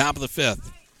 We're in the top of the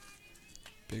 5th.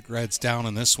 Big Reds down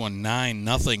in this one,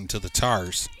 9-0 to the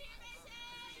Tars.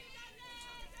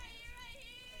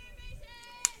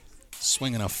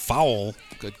 Swinging a foul.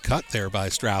 Good cut there by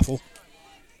Straffel.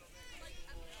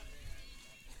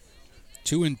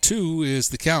 2-2 is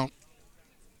the count.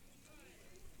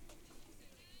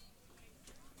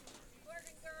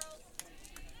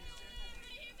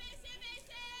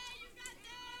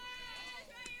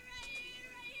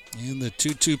 And the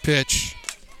 2-2 pitch.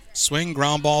 Swing,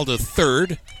 ground ball to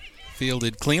third.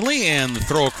 Fielded cleanly, and the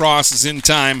throw across is in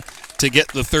time to get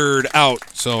the third out.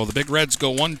 So the Big Reds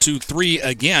go 1-2-3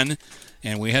 again,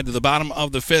 and we head to the bottom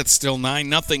of the 5th. Still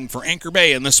 9-0 for Anchor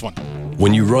Bay in this one.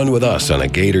 When you run with us on a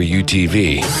Gator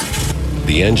UTV,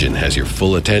 the engine has your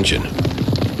full attention.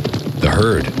 The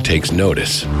herd takes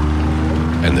notice.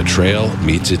 And the trail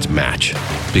meets its match.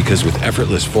 Because with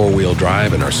effortless 4-wheel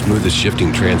drive and our smoothest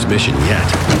shifting transmission yet,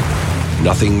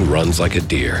 nothing runs like a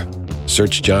deer.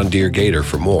 Search John Deere Gator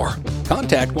for more.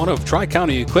 Contact one of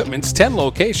Tri-County Equipment's 10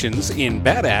 locations in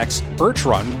Bad Axe, Birch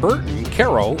Run, Burton,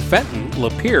 Caro, Fenton,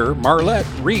 Lapeer, Marlette,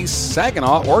 Reese,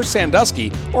 Saginaw, or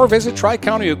Sandusky, or visit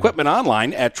Tri-County Equipment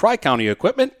online at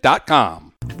tricountyequipment.com.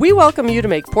 We welcome you to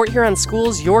make Port Huron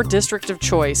Schools your district of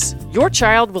choice. Your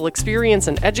child will experience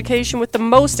an education with the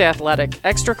most athletic,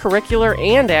 extracurricular,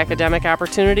 and academic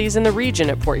opportunities in the region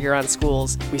at Port Huron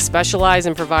Schools. We specialize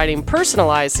in providing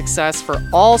personalized success for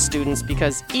all students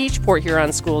because each Port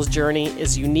Huron Schools journey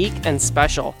is unique and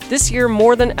special. This year,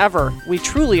 more than ever, we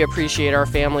truly appreciate our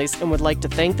families and would like to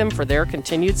thank them for their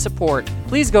continued support.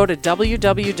 Please go to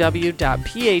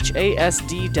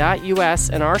www.phasd.us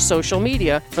and our social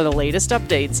media for the latest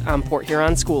updates on Port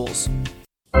Huron Schools.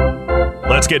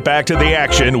 Let's get back to the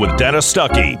action with Dennis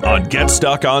Stuckey on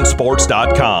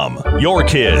GetStuckOnSports.com. Your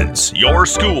kids, your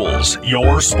schools,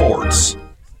 your sports.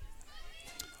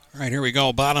 All right, here we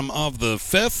go. Bottom of the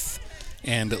 5th.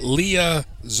 And Leah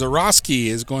Zarowski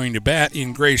is going to bat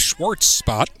in Grace Schwartz's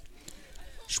spot.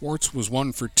 Schwartz was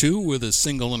 1 for 2 with a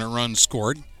single and a run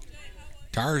scored.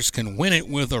 Tars can win it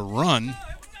with a run.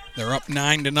 They're up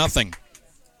 9-0.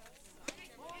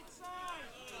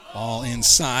 Ball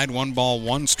inside, 1 ball,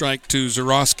 1 strike to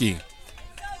Zarowski.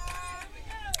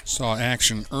 Saw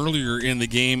action earlier in the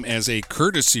game as a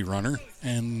courtesy runner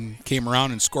and came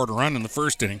around and scored a run in the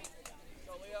first inning.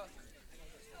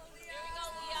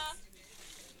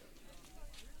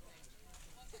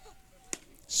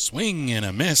 Swing and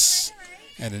a miss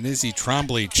at an Izzy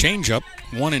Trombley changeup,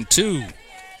 1-2.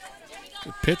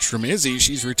 Good pitch from Izzy.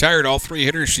 She's retired all 3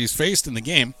 hitters she's faced in the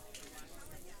game.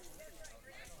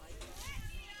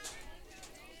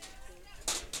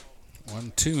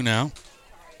 1-2 now.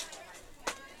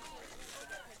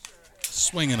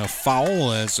 Swing and a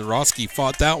foul as Zarowski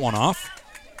fought that one off.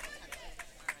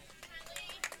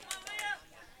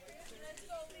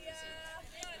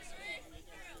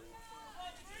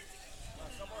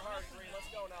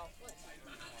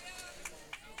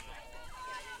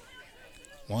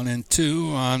 One and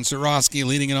 2 on Zarowski,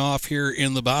 leading it off here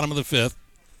in the bottom of the 5th.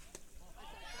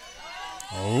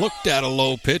 Looked at a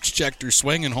low pitch, checked her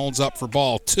swing, and holds up for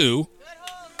ball 2.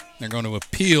 They're going to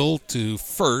appeal to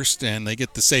first, and they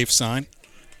get the safe sign.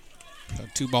 So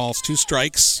 2 balls, 2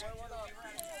 strikes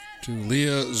to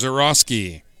Leah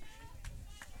Zarowski.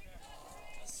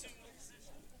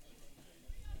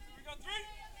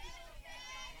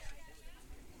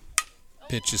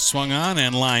 Pitch is swung on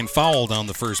and line fouled on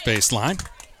the first base line.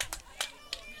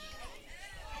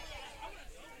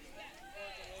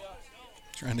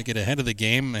 Trying to get ahead of the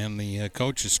game, and the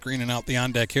coach is screening out the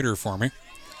on-deck hitter for me.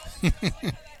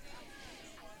 It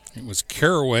was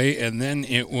Caraway, and then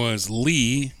it was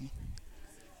Lee.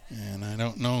 And I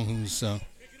don't know who's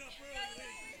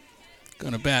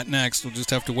going to bat next. We'll just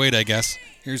have to wait, I guess.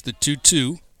 Here's the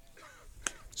 2-2.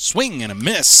 Swing and a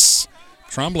miss.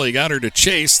 Trombley got her to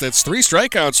chase. That's 3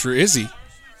 strikeouts for Izzy.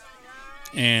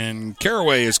 And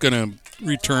Caraway is going to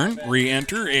return,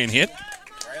 re-enter, and hit.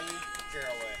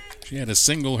 She had a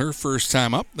single her first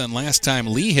time up. Then last time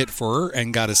Lee hit for her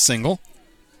and got a single.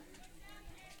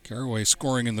 Caraway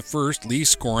scoring in the first, Lee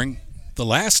scoring the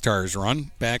last Stars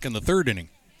run back in the third inning.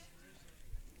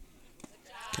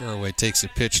 Caraway takes a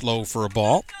pitch low for a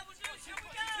ball.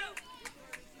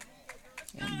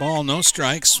 1 ball, no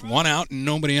strikes, 1 out and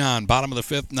nobody on. Bottom of the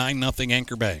fifth, 9-0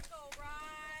 Anchor Bay.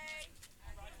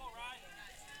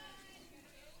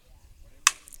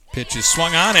 Pitch is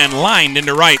swung on and lined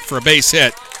into right for a base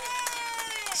hit.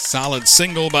 Solid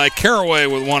single by Caraway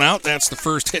with 1 out. That's the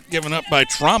first hit given up by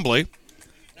Trombley.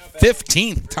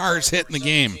 15th Tars hit in the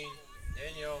game.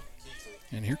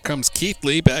 And here comes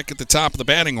Keithley back at the top of the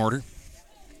batting order.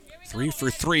 3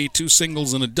 for 3, 2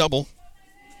 singles and a double.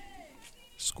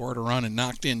 Scored a run and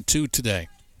knocked in 2 today.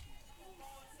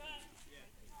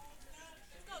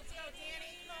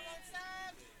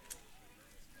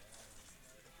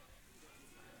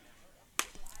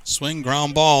 Swing,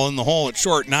 ground ball in the hole at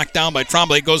short. Knocked down by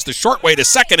Trombley. Goes the short way to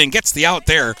second and gets the out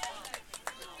there.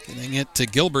 Getting it to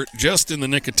Gilbert just in the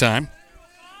nick of time.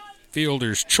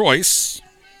 Fielder's choice.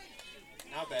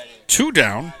 2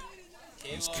 down.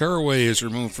 As Caraway is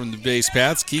removed from the base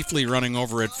paths. Keithley running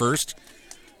over at first.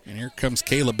 And here comes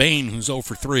Kayla Bain, who's 0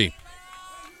 for 3.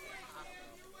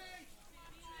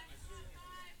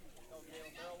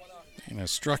 And has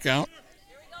struck out,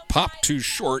 popped too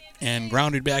short, and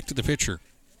grounded back to the pitcher.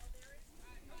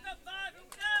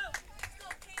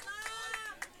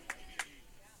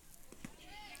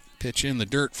 Pitch in the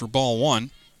dirt for ball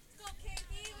 1.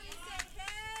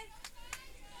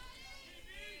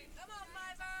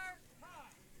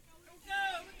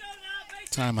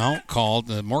 Timeout called.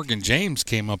 Morgan James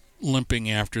came up limping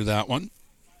after that one.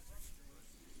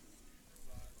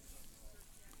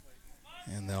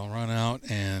 And they'll run out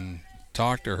and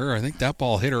talk to her. I think that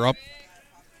ball hit her up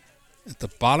at the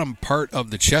bottom part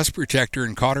of the chest protector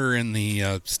and caught her in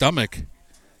the stomach.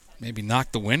 Maybe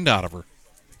knocked the wind out of her.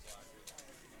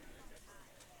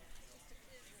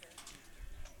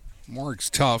 Morg's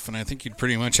tough, and I think you'd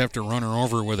pretty much have to run her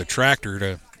over with a tractor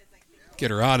to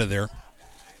get her out of there.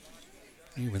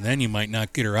 Even then, you might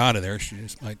not get her out of there. She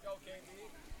just might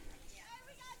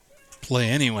play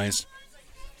anyways.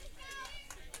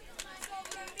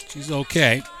 She's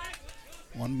okay.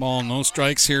 1 ball, no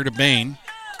strikes here to Bain.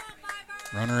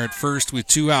 Runner at first with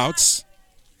 2 outs.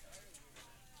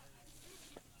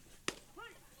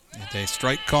 A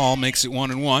strike call makes it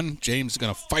 1-1. James is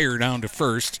going to fire down to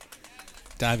first.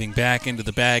 Diving back into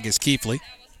the bag is Keithley.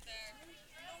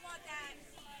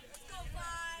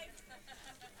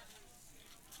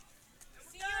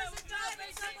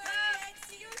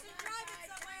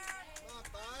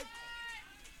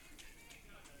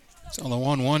 So the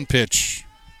 1-1 pitch.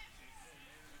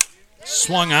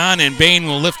 Swung on, and Bain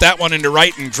will lift that one into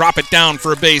right and drop it down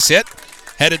for a base hit.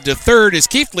 Headed to third is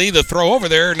Keithley. The throw over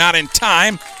there, not in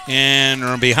time.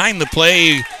 And behind the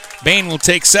play, Bain will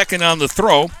take second on the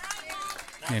throw.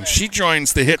 And she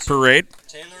joins the hit parade.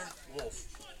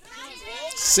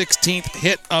 16th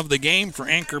hit of the game for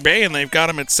Anchor Bay, and they've got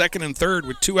him at second and third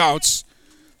with 2 outs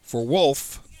for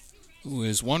Wolf, who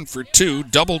is 1 for 2,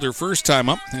 doubled her first time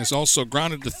up, has also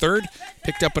grounded to third,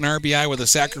 picked up an RBI with a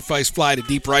sacrifice fly to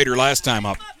deep right her last time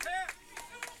up.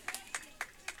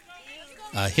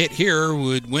 A hit here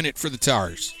would win it for the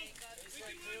Tars.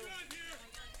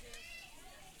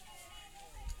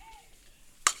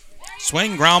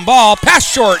 Swing, ground ball, pass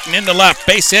short and into left,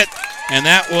 base hit, and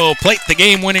that will plate the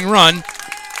game-winning run.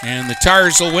 And the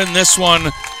Tars will win this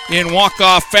one in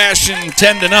walk-off fashion,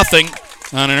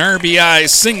 10-0 on an RBI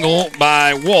single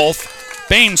by Wolf.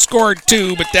 Bain scored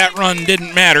 2, but that run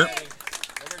didn't matter.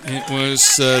 It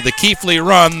was the Keithley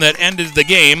run that ended the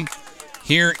game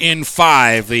here in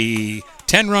 5. The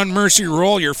 10-run Mercy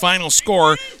Rule. Your final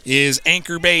score is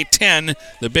Anchor Bay 10,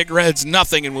 the Big Reds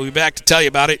nothing, and we'll be back to tell you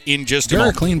about it in just a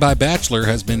moment. DuraClean by Bachelor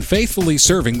has been faithfully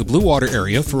serving the Blue Water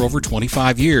area for over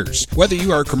 25 years. Whether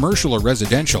you are commercial or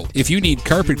residential, if you need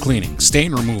carpet cleaning,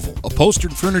 stain removal,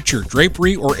 upholstered furniture,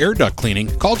 drapery, or air duct cleaning,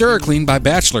 call DuraClean by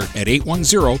Bachelor at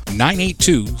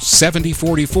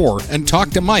 810-982-7044 and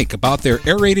talk to Mike about their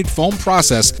aerated foam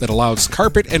process that allows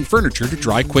carpet and furniture to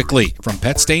dry quickly. From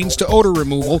pet stains to odor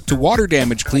removal to water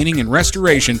damage cleaning and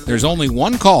restoration, there's only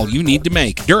one call you need to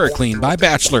make. DuraClean by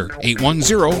Bachelor,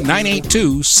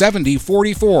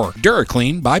 810-982-7044.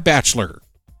 DuraClean by Bachelor.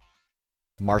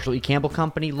 Marshall E. Campbell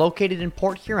Company, located in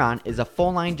Port Huron, is a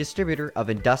full-line distributor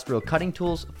of industrial cutting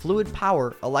tools, fluid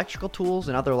power, electrical tools,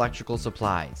 and other electrical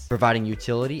supplies, providing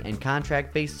utility and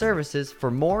contract-based services for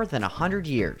more than 100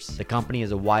 years. The company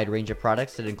has a wide range of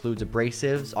products that includes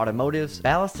abrasives, automotives,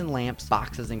 ballast and lamps,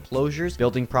 boxes and closures,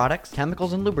 building products,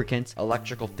 chemicals and lubricants,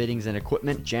 electrical fittings and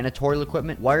equipment, janitorial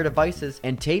equipment, wire devices,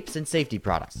 and tapes and safety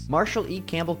products. Marshall E.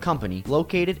 Campbell Company,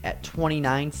 located at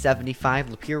 2975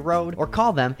 Lapeer Road, or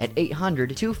call them at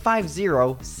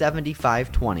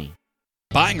 800-250-7520.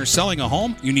 Buying or selling a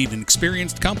home? You need an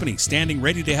experienced company standing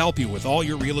ready to help you with all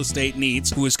your real estate needs,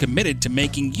 who is committed to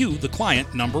making you the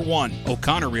client number one.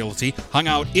 O'Connor Realty hung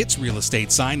out its real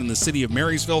estate sign in the city of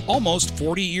Marysville almost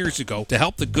 40 years ago to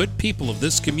help the good people of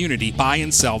this community buy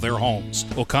and sell their homes.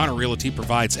 O'Connor Realty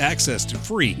provides access to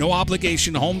free,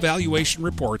 no-obligation home valuation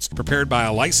reports prepared by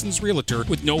a licensed realtor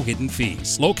with no hidden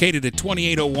fees. Located at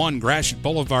 2801 Gratiot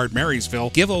Boulevard, Marysville,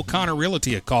 give O'Connor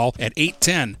Realty a call at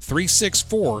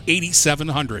 810-364-8700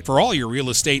 for all your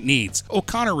real estate needs.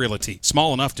 O'Connor Realty,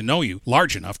 small enough to know you,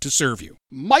 large enough to serve you.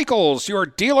 Michael's, your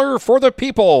dealer for the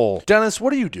people. Dennis,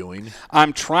 what are you doing?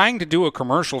 I'm trying to do a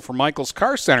commercial for Michael's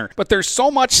Car Center, but there's so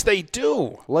much they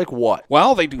do. Like what?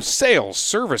 Well, they do sales,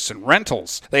 service, and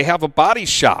rentals. They have a body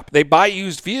shop. They buy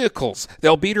used vehicles.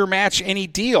 They'll beat or match any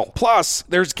deal. Plus,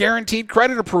 there's guaranteed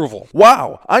credit approval.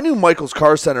 Wow, I knew Michael's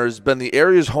Car Center has been the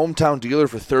area's hometown dealer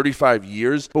for 35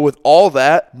 years, but with all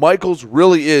that, Michael's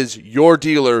really is your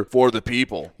dealer for the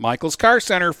people. Michael's Car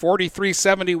Center,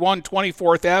 4371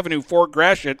 24th Avenue, Fort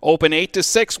Gratiot, open 8 to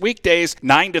 6 weekdays,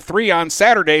 9 to 3 on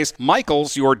Saturdays.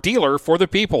 Michael's, your dealer for the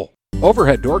people.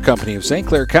 Overhead Door Company of St.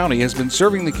 Clair County has been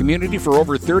serving the community for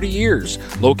over 30 years.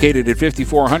 Located at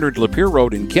 5400 Lapeer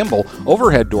Road in Kimball,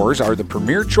 Overhead Doors are the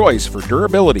premier choice for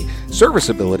durability,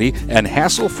 serviceability, and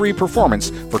hassle-free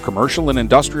performance for commercial and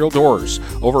industrial doors.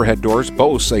 Overhead Doors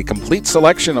boasts a complete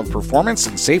selection of performance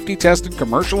and safety-tested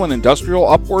commercial and industrial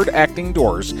upward-acting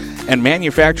doors and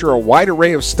manufacture a wide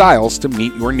array of styles to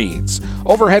meet your needs.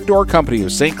 Overhead Door Company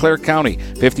of St. Clair County,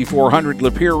 5400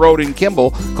 Lapeer Road in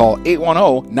Kimball. Call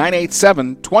 810-987-2185.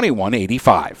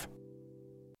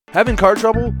 Having car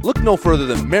trouble? Look no further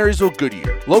than Marysville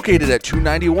Goodyear. Located at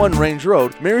 291 Range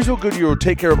Road, Marysville Goodyear will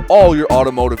take care of all your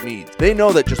automotive needs. They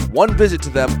know that just one visit to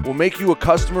them will make you a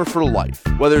customer for life.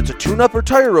 Whether it's a tune-up or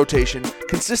tire rotation,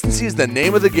 consistency is the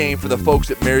name of the game for the folks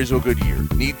at Marysville Goodyear.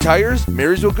 Need tires?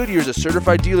 Marysville Goodyear is a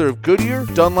certified dealer of Goodyear,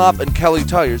 Dunlop, and Kelly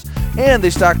tires, and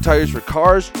they stock tires for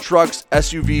cars, trucks,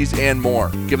 SUVs, and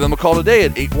more. Give them a call today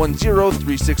at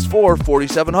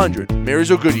 810-364-4700.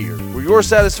 Marysville Goodyear, where your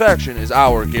satisfaction is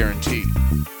our guarantee.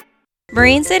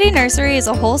 Marine City Nursery is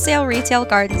a wholesale retail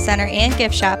garden center and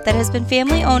gift shop that has been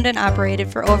family owned and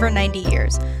operated for over 90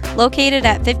 years. Located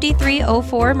at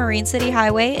 5304 Marine City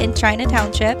Highway in China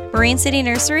Township, Marine City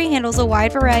Nursery handles a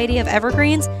wide variety of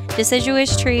evergreens,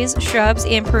 deciduous trees, shrubs,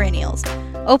 and perennials.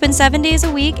 Open 7 days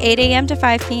a week, 8 a.m. to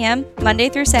 5 p.m., Monday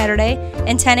through Saturday,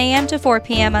 and 10 a.m. to 4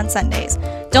 p.m. on Sundays.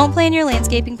 Don't plan your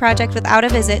landscaping project without a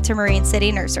visit to Marine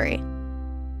City Nursery.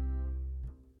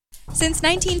 Since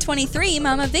 1923,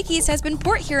 Mama Vicky's has been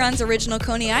Port Huron's original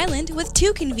Coney Island with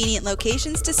 2 convenient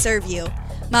locations to serve you.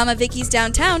 Mama Vicky's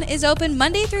downtown is open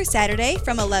Monday through Saturday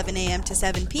from 11 a.m. to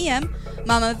 7 p.m.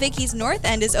 Mama Vicky's North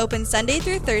End is open Sunday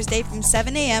through Thursday from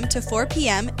 7 a.m. to 4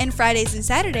 p.m. and Fridays and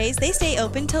Saturdays they stay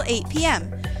open till 8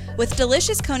 p.m. With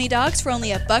delicious Coney dogs for only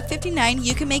 $1.59,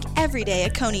 you can make every day a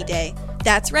Coney day.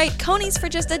 That's right, Coney's for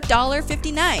just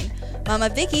 $1.59. Mama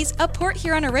Vicky's, a Port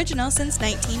Huron original since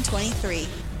 1923.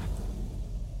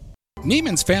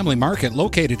 Neiman's Family Market,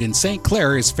 located in St.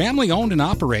 Clair, is family-owned and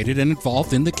operated and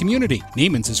involved in the community.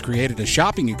 Neiman's has created a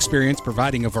shopping experience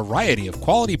providing a variety of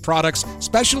quality products,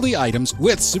 specialty items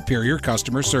with superior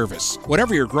customer service.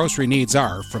 Whatever your grocery needs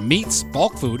are, from meats,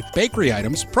 bulk food, bakery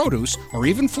items, produce, or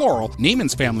even floral,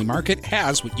 Neiman's Family Market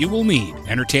has what you will need.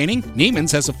 Entertaining?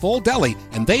 Neiman's has a full deli,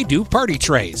 and they do party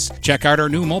trays. Check out our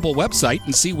new mobile website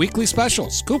and see weekly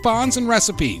specials, coupons, and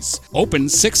recipes. Open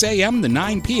 6 a.m. to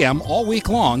 9 p.m. all week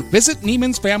long. Visit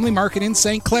Neiman's Family Market in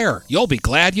St. Clair. You'll be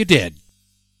glad you did.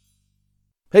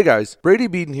 Hey guys, Brady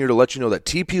Beaton here to let you know that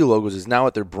TP Logos is now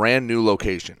at their brand new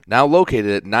location. Now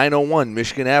located at 901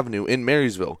 Michigan Avenue in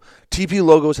Marysville, TP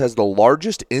Logos has the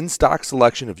largest in-stock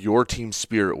selection of your team's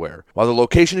spirit wear. While the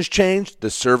location has changed, the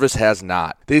service has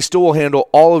not. They still will handle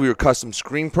all of your custom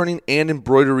screen printing and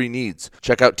embroidery needs.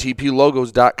 Check out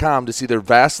tplogos.com to see their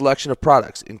vast selection of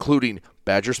products, including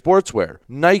Badger Sportswear,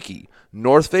 Nike,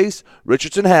 North Face,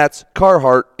 Richardson hats,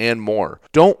 Carhartt, and more.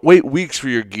 Don't wait weeks for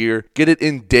your gear. Get it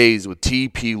in days with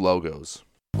TP Logos.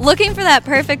 Looking for that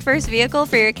perfect first vehicle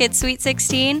for your kid's Sweet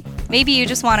 16? Maybe you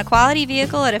just want a quality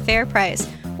vehicle at a fair price.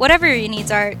 Whatever your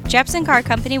needs are, Jepson Car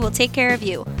Company will take care of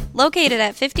you. Located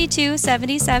at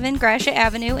 5277 Gratiot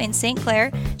Avenue in St.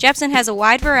 Clair, Jepson has a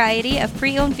wide variety of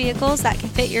pre-owned vehicles that can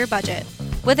fit your budget.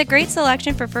 With a great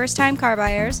selection for first-time car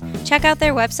buyers, check out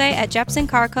their website at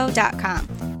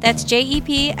jepsoncarco.com. That's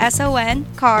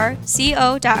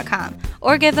JEPSONCARCO.com.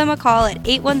 Or give them a call at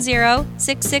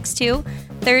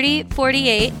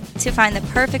 810-662-3048 to find the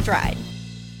perfect ride.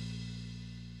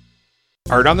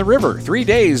 Art on the River, 3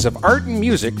 days of art and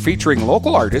music featuring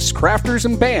local artists, crafters,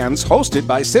 and bands, hosted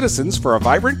by Citizens for a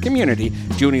Vibrant Community,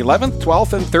 June 11th,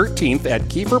 12th, and 13th at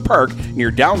Kiefer Park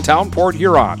near downtown Port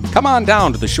Huron. Come on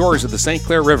down to the shores of the St.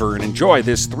 Clair River and enjoy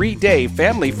this 3-day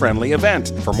family-friendly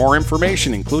event. For more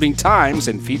information, including times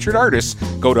and featured artists,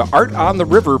 go to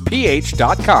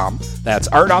artontheriverph.com. That's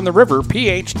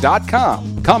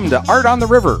artontheriverph.com. Come to Art on the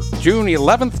River, June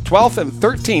 11th, 12th, and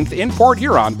 13th in Port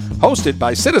Huron, hosted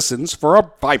by Citizens for a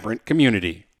Vibrant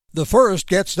Community. The first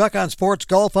Get Stuck on Sports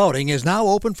golf outing is now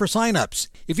open for sign-ups.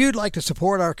 If you'd like to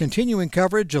support our continuing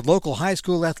coverage of local high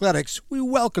school athletics, we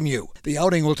welcome you. The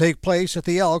outing will take place at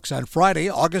the Elks on Friday,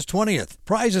 August 20th.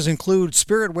 Prizes include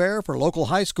spiritware for local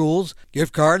high schools,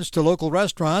 gift cards to local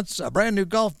restaurants, a brand new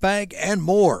golf bag, and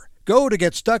more. Go to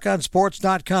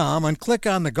GetStuckOnSports.com and click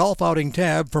on the Golf Outing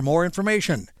tab for more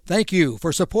information. Thank you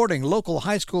for supporting local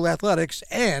high school athletics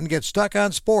and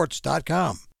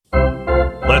GetStuckOnSports.com.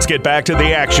 Let's get back to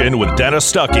the action with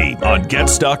Dennis Stuckey on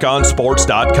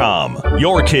GetStuckOnSports.com.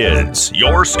 Your kids,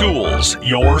 your schools,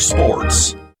 your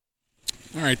sports.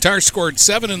 All right, Tars scored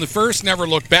 7 in the first, never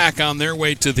looked back on their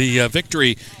way to the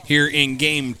victory here in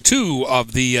Game 2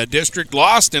 of the district.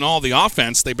 Lost in all the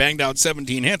offense. They banged out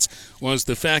 17 hits. Was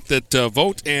the fact that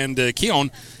Vogt and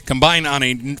Keown combined on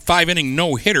a 5-inning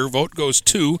no-hitter. Vogt goes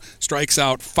 2, strikes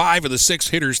out 5 of the 6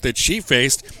 hitters that she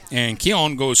faced, and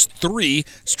Keown goes 3,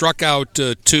 struck out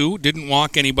 2, didn't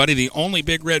walk anybody. The only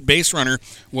Big Red base runner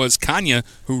was Kanya,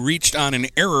 who reached on an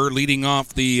error leading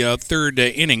off the third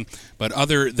inning. But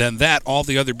other than that, all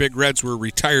the other Big Reds were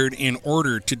retired in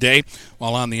order today.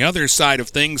 While on the other side of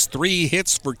things, 3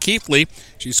 hits for Keithley.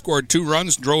 She scored 2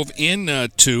 runs, drove in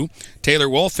 2. Taylor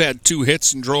Wolf had 2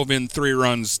 hits and drove in 3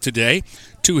 runs today.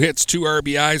 2 hits, 2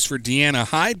 RBIs for Deanna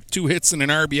Hyde. 2 hits and an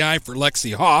RBI for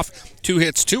Lexi Hoff. 2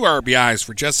 hits, 2 RBIs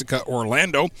for Jessica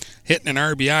Orlando. Hit and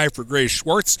an RBI for Grace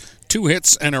Schwartz. 2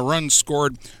 hits and a run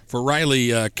scored for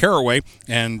Riley Caraway,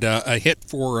 and a hit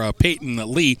for Peyton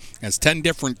Lee, as 10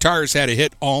 different Tars had a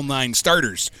hit, all 9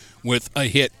 starters with a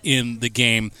hit in the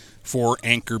game for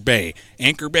Anchor Bay.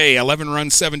 Anchor Bay, 11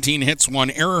 runs, 17 hits,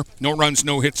 1 error. No runs,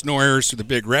 no hits, no errors for the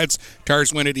Big Reds.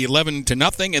 Tars win at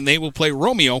 11-0, and they will play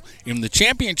Romeo in the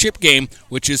championship game,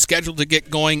 which is scheduled to get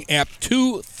going at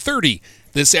 2:30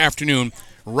 this afternoon,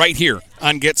 right here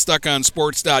on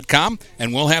GetStuckOnSports.com,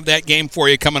 and we'll have that game for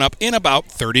you coming up in about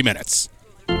 30 minutes.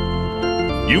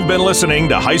 You've been listening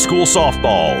to High School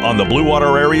Softball on the Blue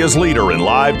Water Area's leader in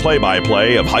live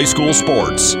play-by-play of high school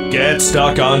sports.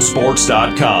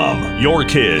 GetStuckOnSports.com. Your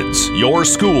kids, your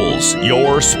schools,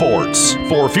 your sports.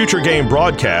 For future game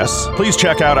broadcasts, please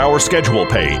check out our schedule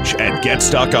page at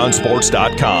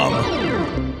GetStuckOnSports.com.